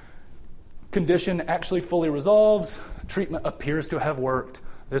 Condition actually fully resolves. Treatment appears to have worked.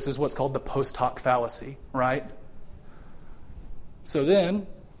 This is what's called the post hoc fallacy, right? So then,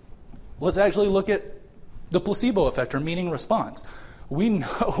 let's actually look at the placebo effect or meaning response. We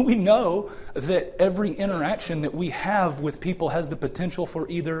know that every interaction that we have with people has the potential for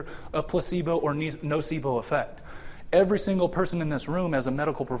either a placebo or nocebo effect. Every single person in this room as a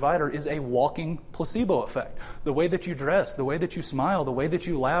medical provider is a walking placebo effect. The way that you dress, the way that you smile, the way that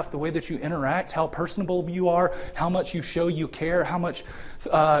you laugh, the way that you interact, how personable you are, how much you show you care, how much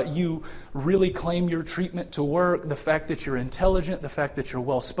you really claim your treatment to work, the fact that you're intelligent, the fact that you're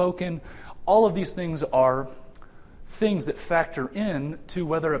well-spoken. All of these things are things that factor in to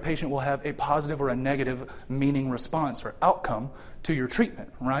whether a patient will have a positive or a negative meaning response or outcome to your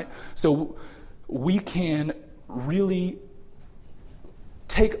treatment, right? So we can really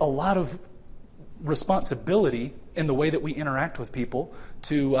take a lot of responsibility in the way that we interact with people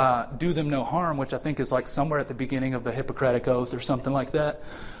to do them no harm, which I think is like somewhere at the beginning of the Hippocratic Oath or something like that,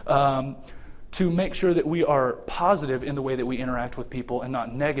 to make sure that we are positive in the way that we interact with people and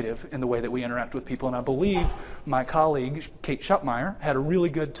not negative in the way that we interact with people. And I believe my colleague, Kate Schoppmeyer, had a really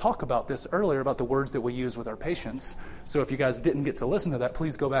good talk about this earlier, about the words that we use with our patients. So if you guys didn't get to listen to that,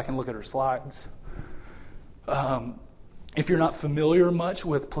 please go back and look at her slides. If you're not familiar much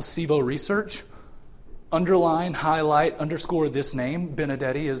with placebo research, underline, highlight, underscore this name.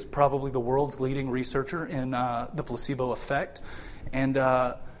 Benedetti is probably the world's leading researcher in the placebo effect. And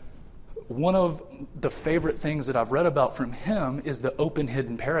one of the favorite things that I've read about from him is the open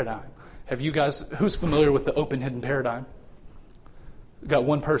hidden paradigm. Have you guys, who's familiar with the open hidden paradigm? Got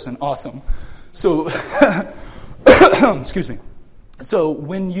one person, awesome. So, excuse me. So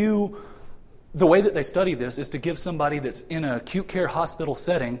the way that they study this is to give somebody that's in an acute care hospital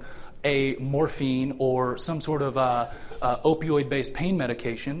setting a morphine or some sort of opioid-based pain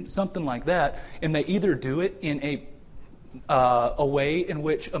medication, something like that, and they either do it in a way in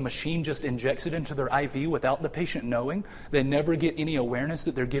which a machine just injects it into their IV without the patient knowing. They never get any awareness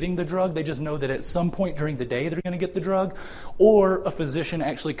that they're getting the drug. They just know that at some point during the day they're going to get the drug. Or a physician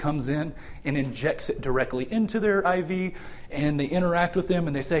actually comes in and injects it directly into their IV, and they interact with them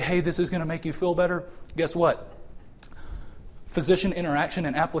and they say, hey, this is going to make you feel better. Guess what? Physician interaction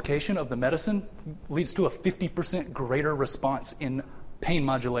and application of the medicine leads to a 50% greater response in pain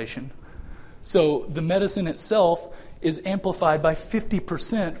modulation. So the medicine itself is amplified by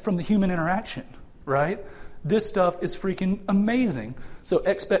 50% from the human interaction, right? This stuff is freaking amazing. So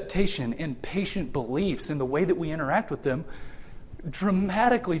expectation and patient beliefs and the way that we interact with them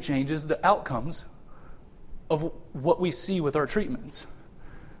dramatically changes the outcomes of what we see with our treatments.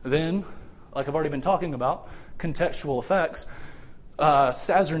 Then, like I've already been talking about, contextual effects.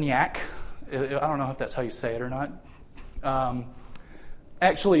 Sazerniak, I don't know if that's how you say it or not,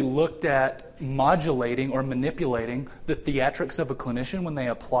 actually looked at modulating or manipulating the theatrics of a clinician when they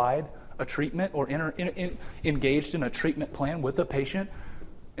applied a treatment or engaged in a treatment plan with a patient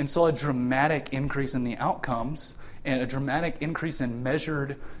and saw a dramatic increase in the outcomes and a dramatic increase in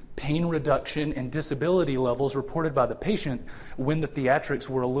measured pain reduction and disability levels reported by the patient when the theatrics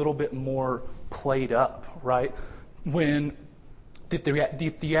were a little bit more played up, right? When the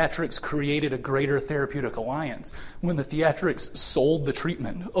theatrics created a greater therapeutic alliance. When the theatrics sold the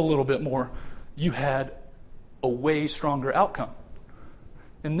treatment a little bit more, you had a way stronger outcome.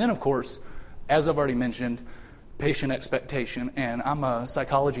 And then, of course, as I've already mentioned, patient expectation. And I'm a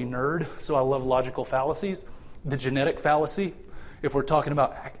psychology nerd, so I love logical fallacies. The genetic fallacy, if we're talking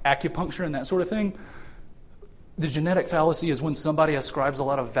about acupuncture and that sort of thing, the genetic fallacy is when somebody ascribes a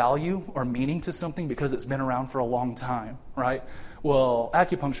lot of value or meaning to something because it's been around for a long time, right? Well,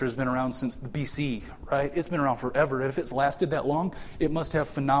 acupuncture has been around since the BC, right? It's been around forever. If it's lasted that long, it must have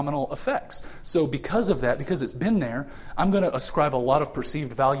phenomenal effects. So because of that, because it's been there, I'm going to ascribe a lot of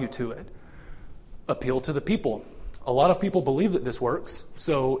perceived value to it. Appeal to the people. A lot of people believe that this works.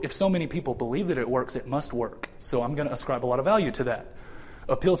 So if so many people believe that it works, it must work. So I'm going to ascribe a lot of value to that.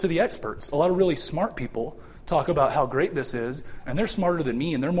 Appeal to the experts. A lot of really smart people talk about how great this is, and they're smarter than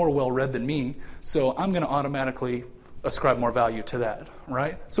me, and they're more well-read than me, so I'm going to automatically ascribe more value to that,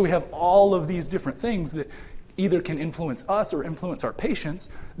 right? So we have all of these different things that either can influence us or influence our patients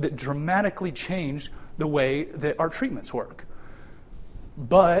that dramatically change the way that our treatments work.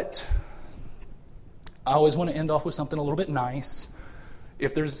 But I always want to end off with something a little bit nice.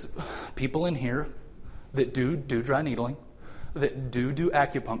 If there's people in here that do dry needling, that do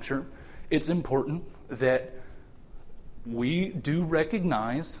acupuncture, it's important that we do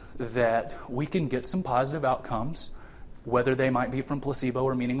recognize that we can get some positive outcomes, whether they might be from placebo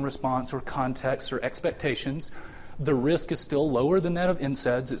or meaning response or context or expectations. The risk is still lower than that of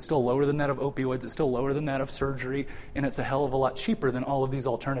NSAIDs, it's still lower than that of opioids, it's still lower than that of surgery, and it's a hell of a lot cheaper than all of these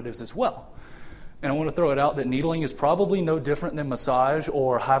alternatives as well. And I want to throw it out that needling is probably no different than massage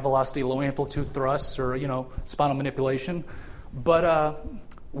or high-velocity, low-amplitude thrusts or, spinal manipulation. But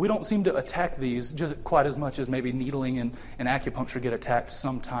we don't seem to attack these just quite as much as maybe needling and acupuncture get attacked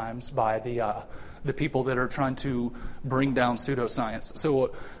sometimes by the people that are trying to bring down pseudoscience.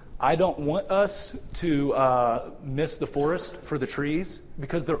 So I don't want us to miss the forest for the trees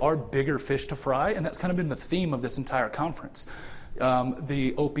because there are bigger fish to fry, and that's kind of been the theme of this entire conference.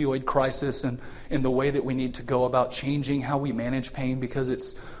 The opioid crisis and the way that we need to go about changing how we manage pain because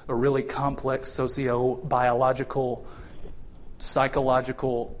it's a really complex socio-biological,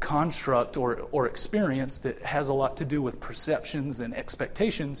 psychological construct or experience that has a lot to do with perceptions and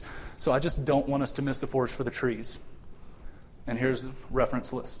expectations. So I just don't want us to miss the forest for the trees. And here's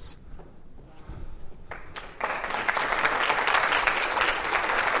reference lists.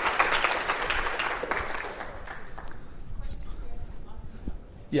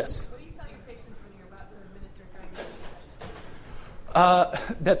 Yes. What do you tell your patients when you're about to administer dry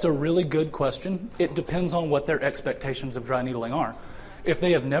needling? That's a really good question. It depends on what their expectations of dry needling are. If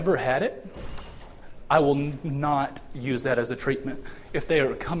they have never had it, I will not use that as a treatment. If they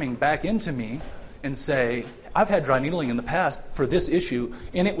are coming back into me and say, I've had dry needling in the past for this issue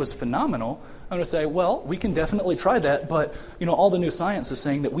and it was phenomenal, I'm going to say, well, we can definitely try that, but all the new science is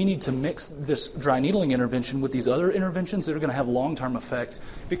saying that we need to mix this dry needling intervention with these other interventions that are going to have long-term effect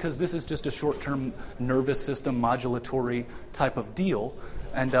because this is just a short-term nervous system modulatory type of deal.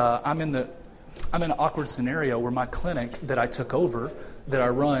 And I'm in an awkward scenario where my clinic that I took over, that I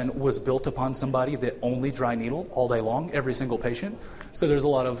run, was built upon somebody that only dry needle all day long, every single patient. So there's a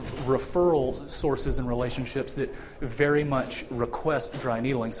lot of referral sources and relationships that very much request dry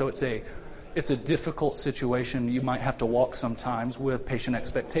needling. So it's a difficult situation you might have to walk sometimes with patient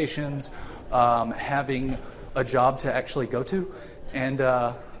expectations, having a job to actually go to, and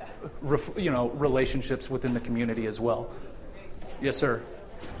relationships within the community as well. Yes, sir.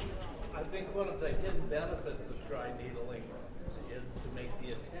 I think one of the hidden benefits of dry needling is to make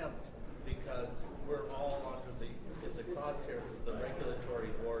the attempt because we're all in the crosshairs of the regulatory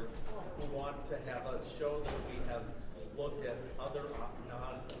boards who want to have us show that we have looked at other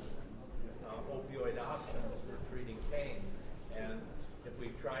non-opioid options for treating pain. And if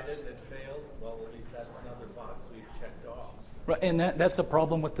we've tried it and it failed, well, at least that's another box we've checked off. Right, and that's a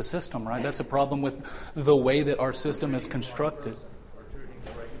problem with the system, right? That's a problem with the way that our system is constructed.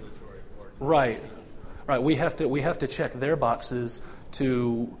 Right. We have to check their boxes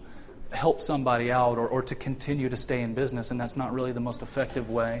to help somebody out or to continue to stay in business, and that's not really the most effective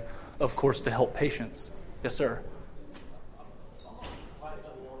way, of course, to help patients. Yes, sir.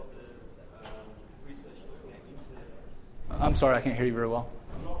 I'm sorry, I can't hear you very well.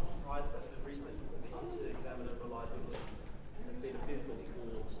 I'm not surprised that the research into examiner reliability has been abysmal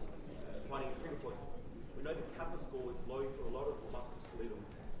for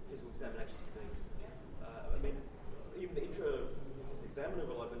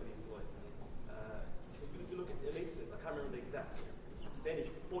maneuver liability is like, you look at anaesthetists, I can't remember the exact percentage,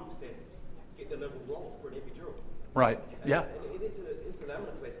 40% get the level wrong for an epidural. Right. Yeah. And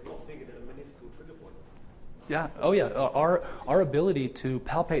interlaminar space is a lot bigger than a meniscal trigger point. Yeah. Oh, yeah. Our ability to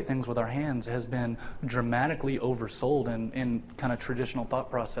palpate things with our hands has been dramatically oversold in kind of traditional thought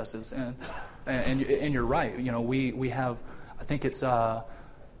processes, and you're right. You know, we have, I think it's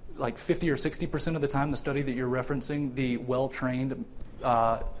like 50 or 60% of the time, the study that you're referencing, the well-trained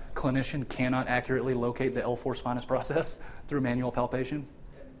clinician cannot accurately locate the L4 spinous process through manual palpation.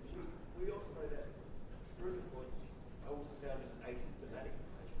 We also know that trigger points are also found in asymptomatic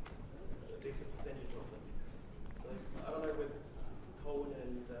patients, a decent percentage of them. So I don't know whether Colin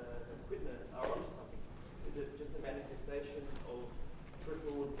and Quidner are onto something. Is it just a manifestation of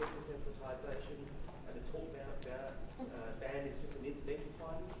peripheral and central sensitization, and the talk now about band is just an incidental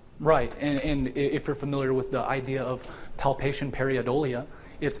finding? Right, and if you're familiar with the idea of palpation periodolia,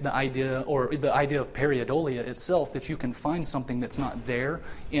 it's the idea of periodolia itself, that you can find something that's not there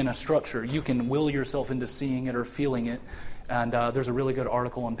in a structure. You can will yourself into seeing it or feeling it. And there's a really good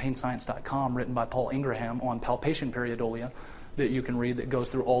article on painscience.com written by Paul Ingraham on palpation periodolia that you can read, that goes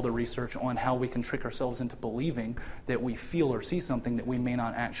through all the research on how we can trick ourselves into believing that we feel or see something that we may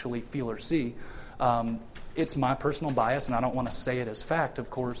not actually feel or see. It's my personal bias, and I don't want to say it as fact, of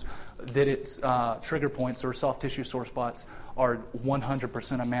course, that it's trigger points or soft tissue sore spots are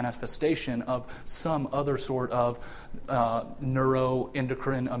 100% a manifestation of some other sort of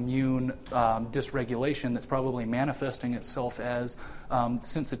neuroendocrine immune dysregulation that's probably manifesting itself as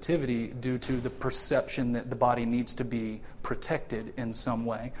sensitivity due to the perception that the body needs to be protected in some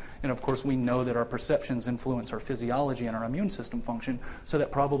way. And of course, we know that our perceptions influence our physiology and our immune system function, so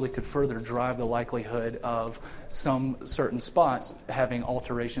that probably could further drive the likelihood of some certain spots having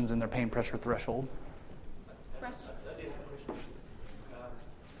alterations in their pain pressure threshold.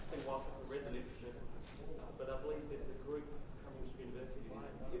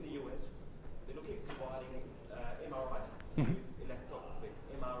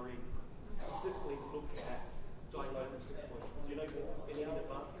 MRE, specifically to look at diagnosing trigger points. Do you know if there's been any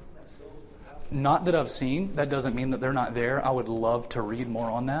advances in that? Not that I've seen. That doesn't mean that they're not there. I would love to read more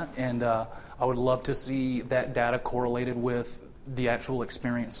on that, and I would love to see that data correlated with the actual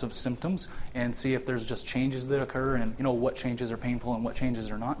experience of symptoms and see if there's just changes that occur, and what changes are painful and what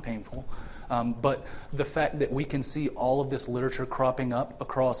changes are not painful. But the fact that we can see all of this literature cropping up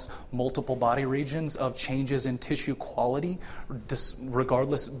across multiple body regions of changes in tissue quality,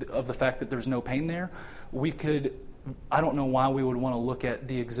 regardless of the fact that there's no pain there, I don't know why we would want to look at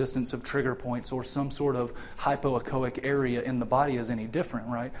the existence of trigger points or some sort of hypoechoic area in the body as any different,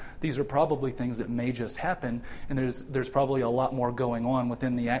 right? These are probably things that may just happen, and there's probably a lot more going on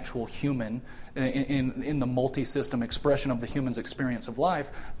within the actual human, in the multi-system expression of the human's experience of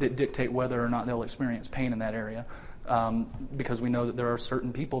life, that dictate whether or not they'll experience pain in that area. Because we know that there are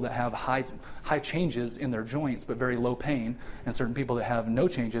certain people that have high changes in their joints but very low pain, and certain people that have no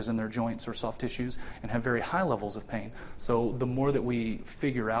changes in their joints or soft tissues and have very high levels of pain. So the more that we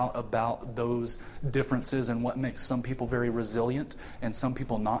figure out about those differences and what makes some people very resilient and some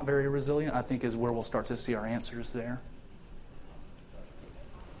people not very resilient, I think is where we'll start to see our answers there.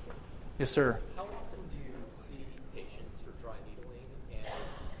 Yes, sir. How often do you see patients for dry needling, and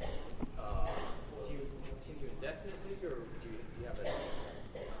do you continue indefinitely, or do you have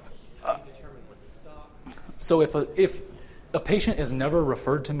how do you determine when to stop? So if a patient is never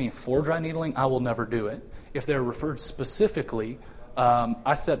referred to me for dry needling, I will never do it. If they're referred specifically,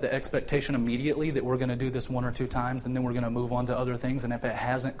 I set the expectation immediately that we're going to do this 1 or 2 times, and then we're going to move on to other things. And if it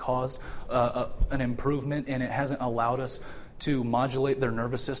hasn't caused an improvement and it hasn't allowed us to modulate their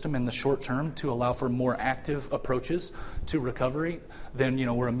nervous system in the short term to allow for more active approaches to recovery, then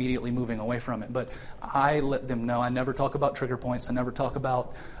we're immediately moving away from it. But I let them know. I never talk about trigger points. I never talk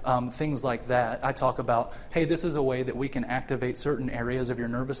about things like that. I talk about, hey, this is a way that we can activate certain areas of your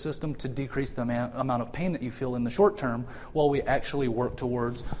nervous system to decrease the amount of pain that you feel in the short term, while we actually work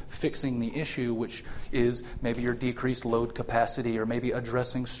towards fixing the issue, which is maybe your decreased load capacity, or maybe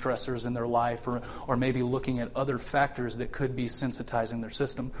addressing stressors in their life, or maybe looking at other factors that could be sensitizing their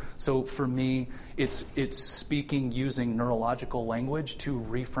system. So for me, it's speaking using neurological language to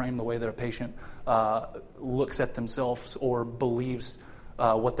reframe the way that a patient looks at themselves or believes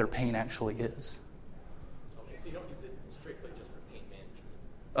what their pain actually is. Okay, so you don't use it strictly just for pain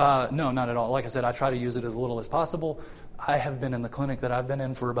management? No, not at all. Like I said, I try to use it as little as possible. I have been in the clinic that I've been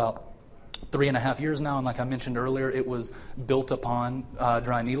in for about 3.5 years now, and like I mentioned earlier, it was built upon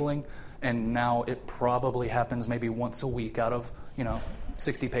dry needling. And now it probably happens maybe once a week out of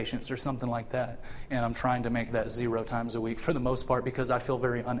 60 patients or something like that. And I'm trying to make that 0 times a week for the most part because I feel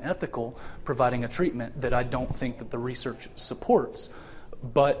very unethical providing a treatment that I don't think that the research supports.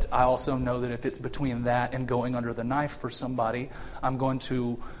 But I also know that if it's between that and going under the knife for somebody, I'm going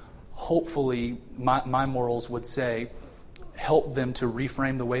to hopefully, my morals would say, help them to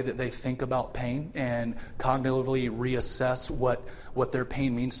reframe the way that they think about pain and cognitively reassess what their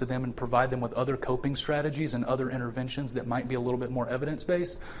pain means to them and provide them with other coping strategies and other interventions that might be a little bit more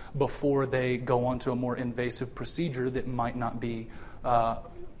evidence-based before they go on to a more invasive procedure that might not be a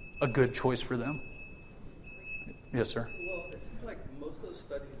good choice for them. Yes, sir. Well, it seems like most of those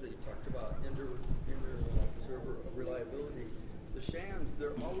studies that you talked about, inter-observer reliability, the shams,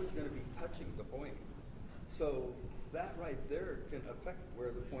 they're always going to be touching the point. So that right there can affect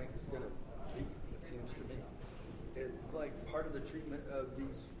where the point is going to be, it seems to me. Like part of the treatment of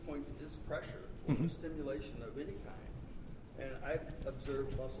these points is pressure or stimulation of any kind. And I've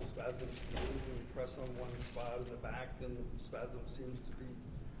observed muscle spasms move and press on one spot in the back, and the spasm seems to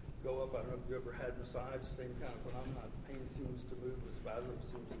go up. I don't know if you ever had massage, same kind of phenomenon. Pain seems to move, the spasm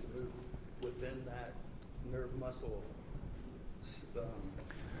seems to move within that nerve muscle.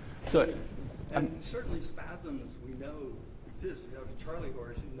 And certainly spasms we know exist. You know, the Charlie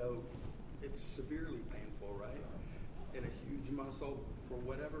horse, it's severely painful, right? In a huge muscle for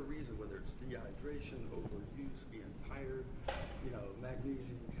whatever reason, whether it's dehydration, overuse, being tired,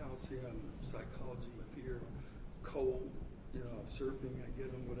 magnesium, calcium, psychology, fear, cold, surfing, I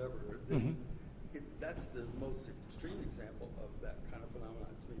get them, whatever. That's the most extreme example of that kind of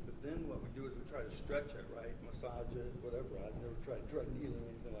phenomenon to me. But then what we do is we try to stretch it, right? Massage it, whatever. I've never tried drug needling,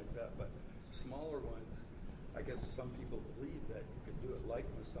 anything like that. But smaller ones, I guess some people believe that you can do it like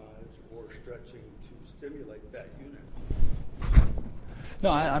massage or stretching to stimulate that unit. No,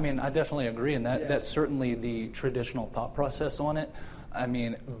 I mean, I definitely agree, and that's certainly the traditional thought process on it. I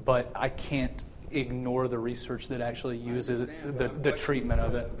mean, but I can't ignore the research that actually uses the treatment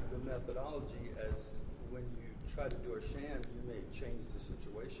of it. The methodology, as when you try to do a sham, you may change the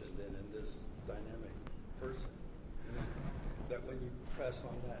situation then in this dynamic person. That when you press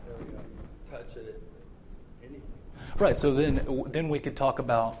on that area, touch it, anything. Right, so then we could talk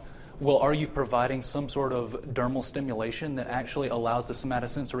about, well, are you providing some sort of dermal stimulation that actually allows the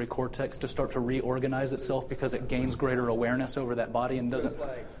somatosensory cortex to start to reorganize itself because it gains greater awareness over that body and doesn't... Just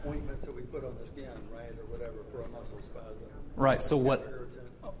like ointments that we put on the skin, right, or whatever, for a muscle spasm. Right, so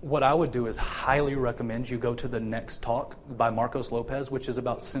what I would do is highly recommend you go to the next talk by Marcos Lopez, which is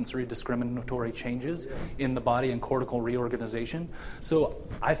about sensory discriminatory changes in the body and cortical reorganization. So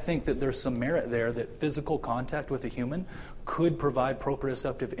I think that there's some merit there that physical contact with a human could provide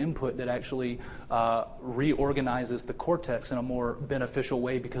proprioceptive input that actually reorganizes the cortex in a more beneficial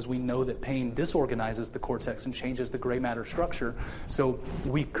way, because we know that pain disorganizes the cortex and changes the gray matter structure. So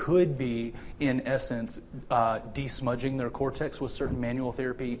we could be, in essence, de-smudging their cortex with certain manual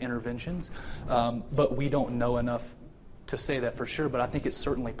therapy interventions, but we don't know enough to say that for sure, but I think it's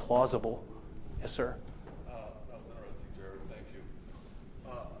certainly plausible. Yes, sir? That was interesting, Jared. Thank you.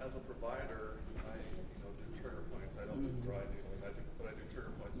 As a provider, I do trigger points. I don't do dry needling, but I do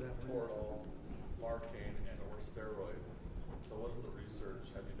trigger points with Toradol, Marcaine, and or steroid. So what is the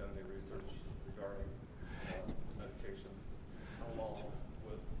research? Have you done any research regarding medications along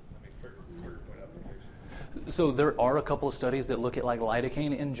with trigger point application? So there are a couple of studies that look at like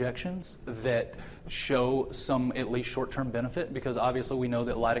lidocaine injections that show some at least short-term benefit, because obviously we know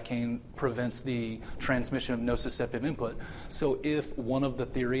that lidocaine prevents the transmission of nociceptive input. So if one of the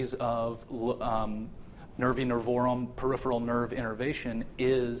theories of nervi nervorum peripheral nerve innervation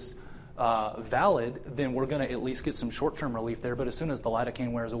is valid, then we're going to at least get some short-term relief there. But as soon as the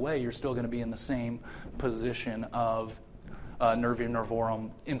lidocaine wears away, you're still going to be in the same position of nervi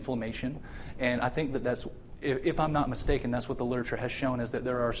nervorum inflammation. And I think that that's, if I'm not mistaken, that's what the literature has shown, is that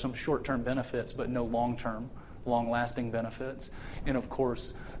there are some short-term benefits but no long-term, long-lasting benefits. And of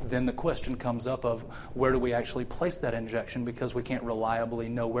course, then the question comes up of where do we actually place that injection, because we can't reliably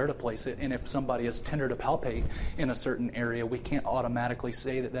know where to place it. And if somebody is tender to palpate in a certain area, we can't automatically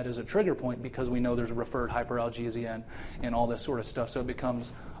say that that is a trigger point, because we know there's referred hyperalgesia and all this sort of stuff. So it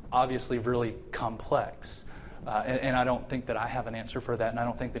becomes obviously really complex. And I don't think that I have an answer for that, and I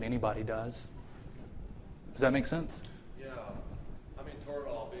don't think that anybody does. Does that make sense? Yeah. I mean,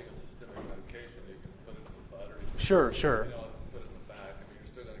 Toradol being a systemic medication, you can put it in the butt, or you can Sure. put it in the back. I mean,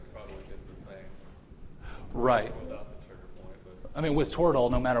 you're still going to probably get the same. Right. Without the trigger point. But I mean, with Toradol,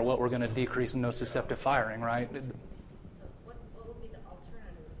 no matter what, we're going to decrease nociceptive firing, right? So what would be the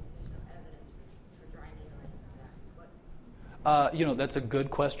alternative position of evidence for dry needling? What? That's a good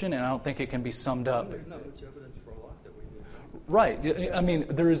question, and I don't think it can be summed up. There's not much evidence for a lot that we do. Right. I mean,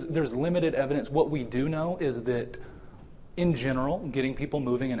 there's limited evidence. What we do know is that, in general, getting people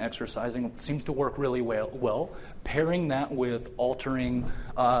moving and exercising seems to work really well. Pairing that with altering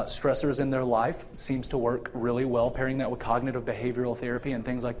stressors in their life seems to work really well. Pairing that with cognitive behavioral therapy and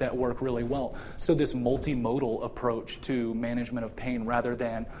things like that work really well. So this multimodal approach to management of pain rather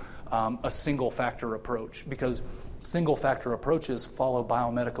than a single factor approach, because single factor approaches follow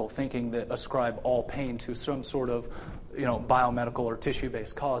biomedical thinking that ascribe all pain to some sort of biomedical or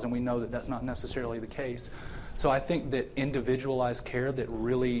tissue-based cause, and we know that that's not necessarily the case. So I think that individualized care that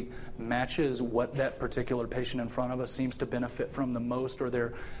really matches what that particular patient in front of us seems to benefit from the most, or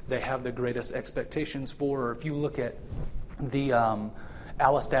they have the greatest expectations for. Or if you look at the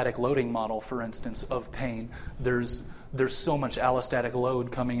allostatic loading model, for instance, of pain, there's so much allostatic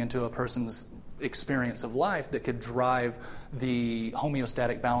load coming into a person's experience of life that could drive the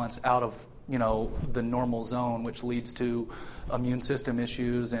homeostatic balance out of the normal zone, which leads to immune system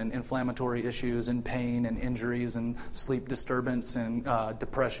issues and inflammatory issues and pain and injuries and sleep disturbance and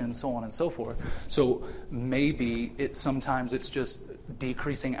depression, so on and so forth. So maybe sometimes it's just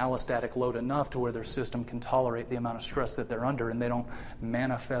decreasing allostatic load enough to where their system can tolerate the amount of stress that they're under, and they don't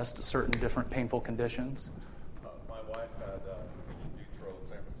manifest certain different painful conditions. My wife had vitro in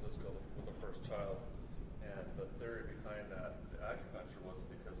San Francisco with her first child, and the theory behind that, the acupuncture, was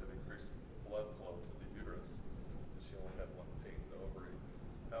because it increased blood flow to the uterus. She only had one patent ovary.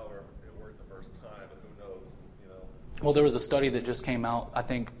 However, it worked the first time, but who knows, Well, there was a study that just came out, I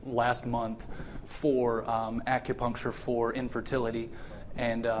think, last month for acupuncture for infertility,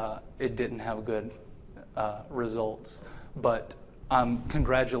 and it didn't have good results. But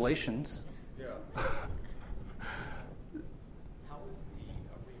congratulations. Yeah. How is the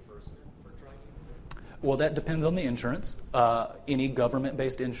reimbursement for dry needling? Well, that depends on the insurance. Any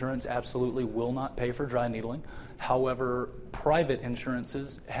government-based insurance absolutely will not pay for dry needling. However, private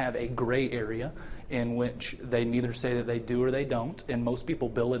insurances have a gray area in which they neither say that they do or they don't, and most people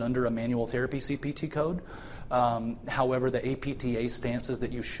bill it under a manual therapy CPT code. However, the APTA stance is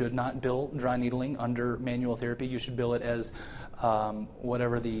that you should not bill dry needling under manual therapy. You should bill it as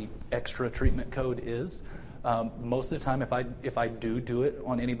whatever the extra treatment code is. Most of the time, if I do it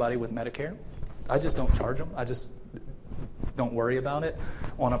on anybody with Medicare, I just don't charge them. I just don't worry about it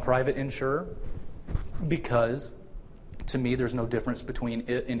on a private insurer, because to me there's no difference between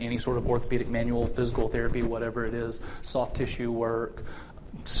it and any sort of orthopedic manual, physical therapy, whatever it is, soft tissue work,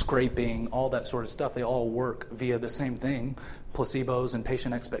 scraping, all that sort of stuff. They all work via the same thing, placebos and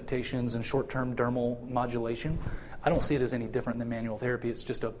patient expectations and short-term dermal modulation. I don't see it as any different than manual therapy. It's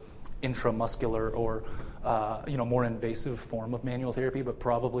just a intramuscular or more invasive form of manual therapy, but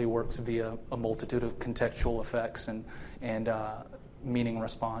probably works via a multitude of contextual effects and meaning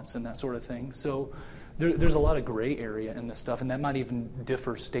response and that sort of thing. So there's a lot of gray area in this stuff, and that might even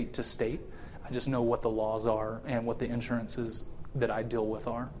differ state to state. I just know what the laws are and what the insurances that I deal with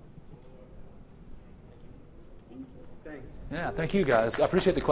are. Thanks. Yeah, thank you guys. I appreciate the question.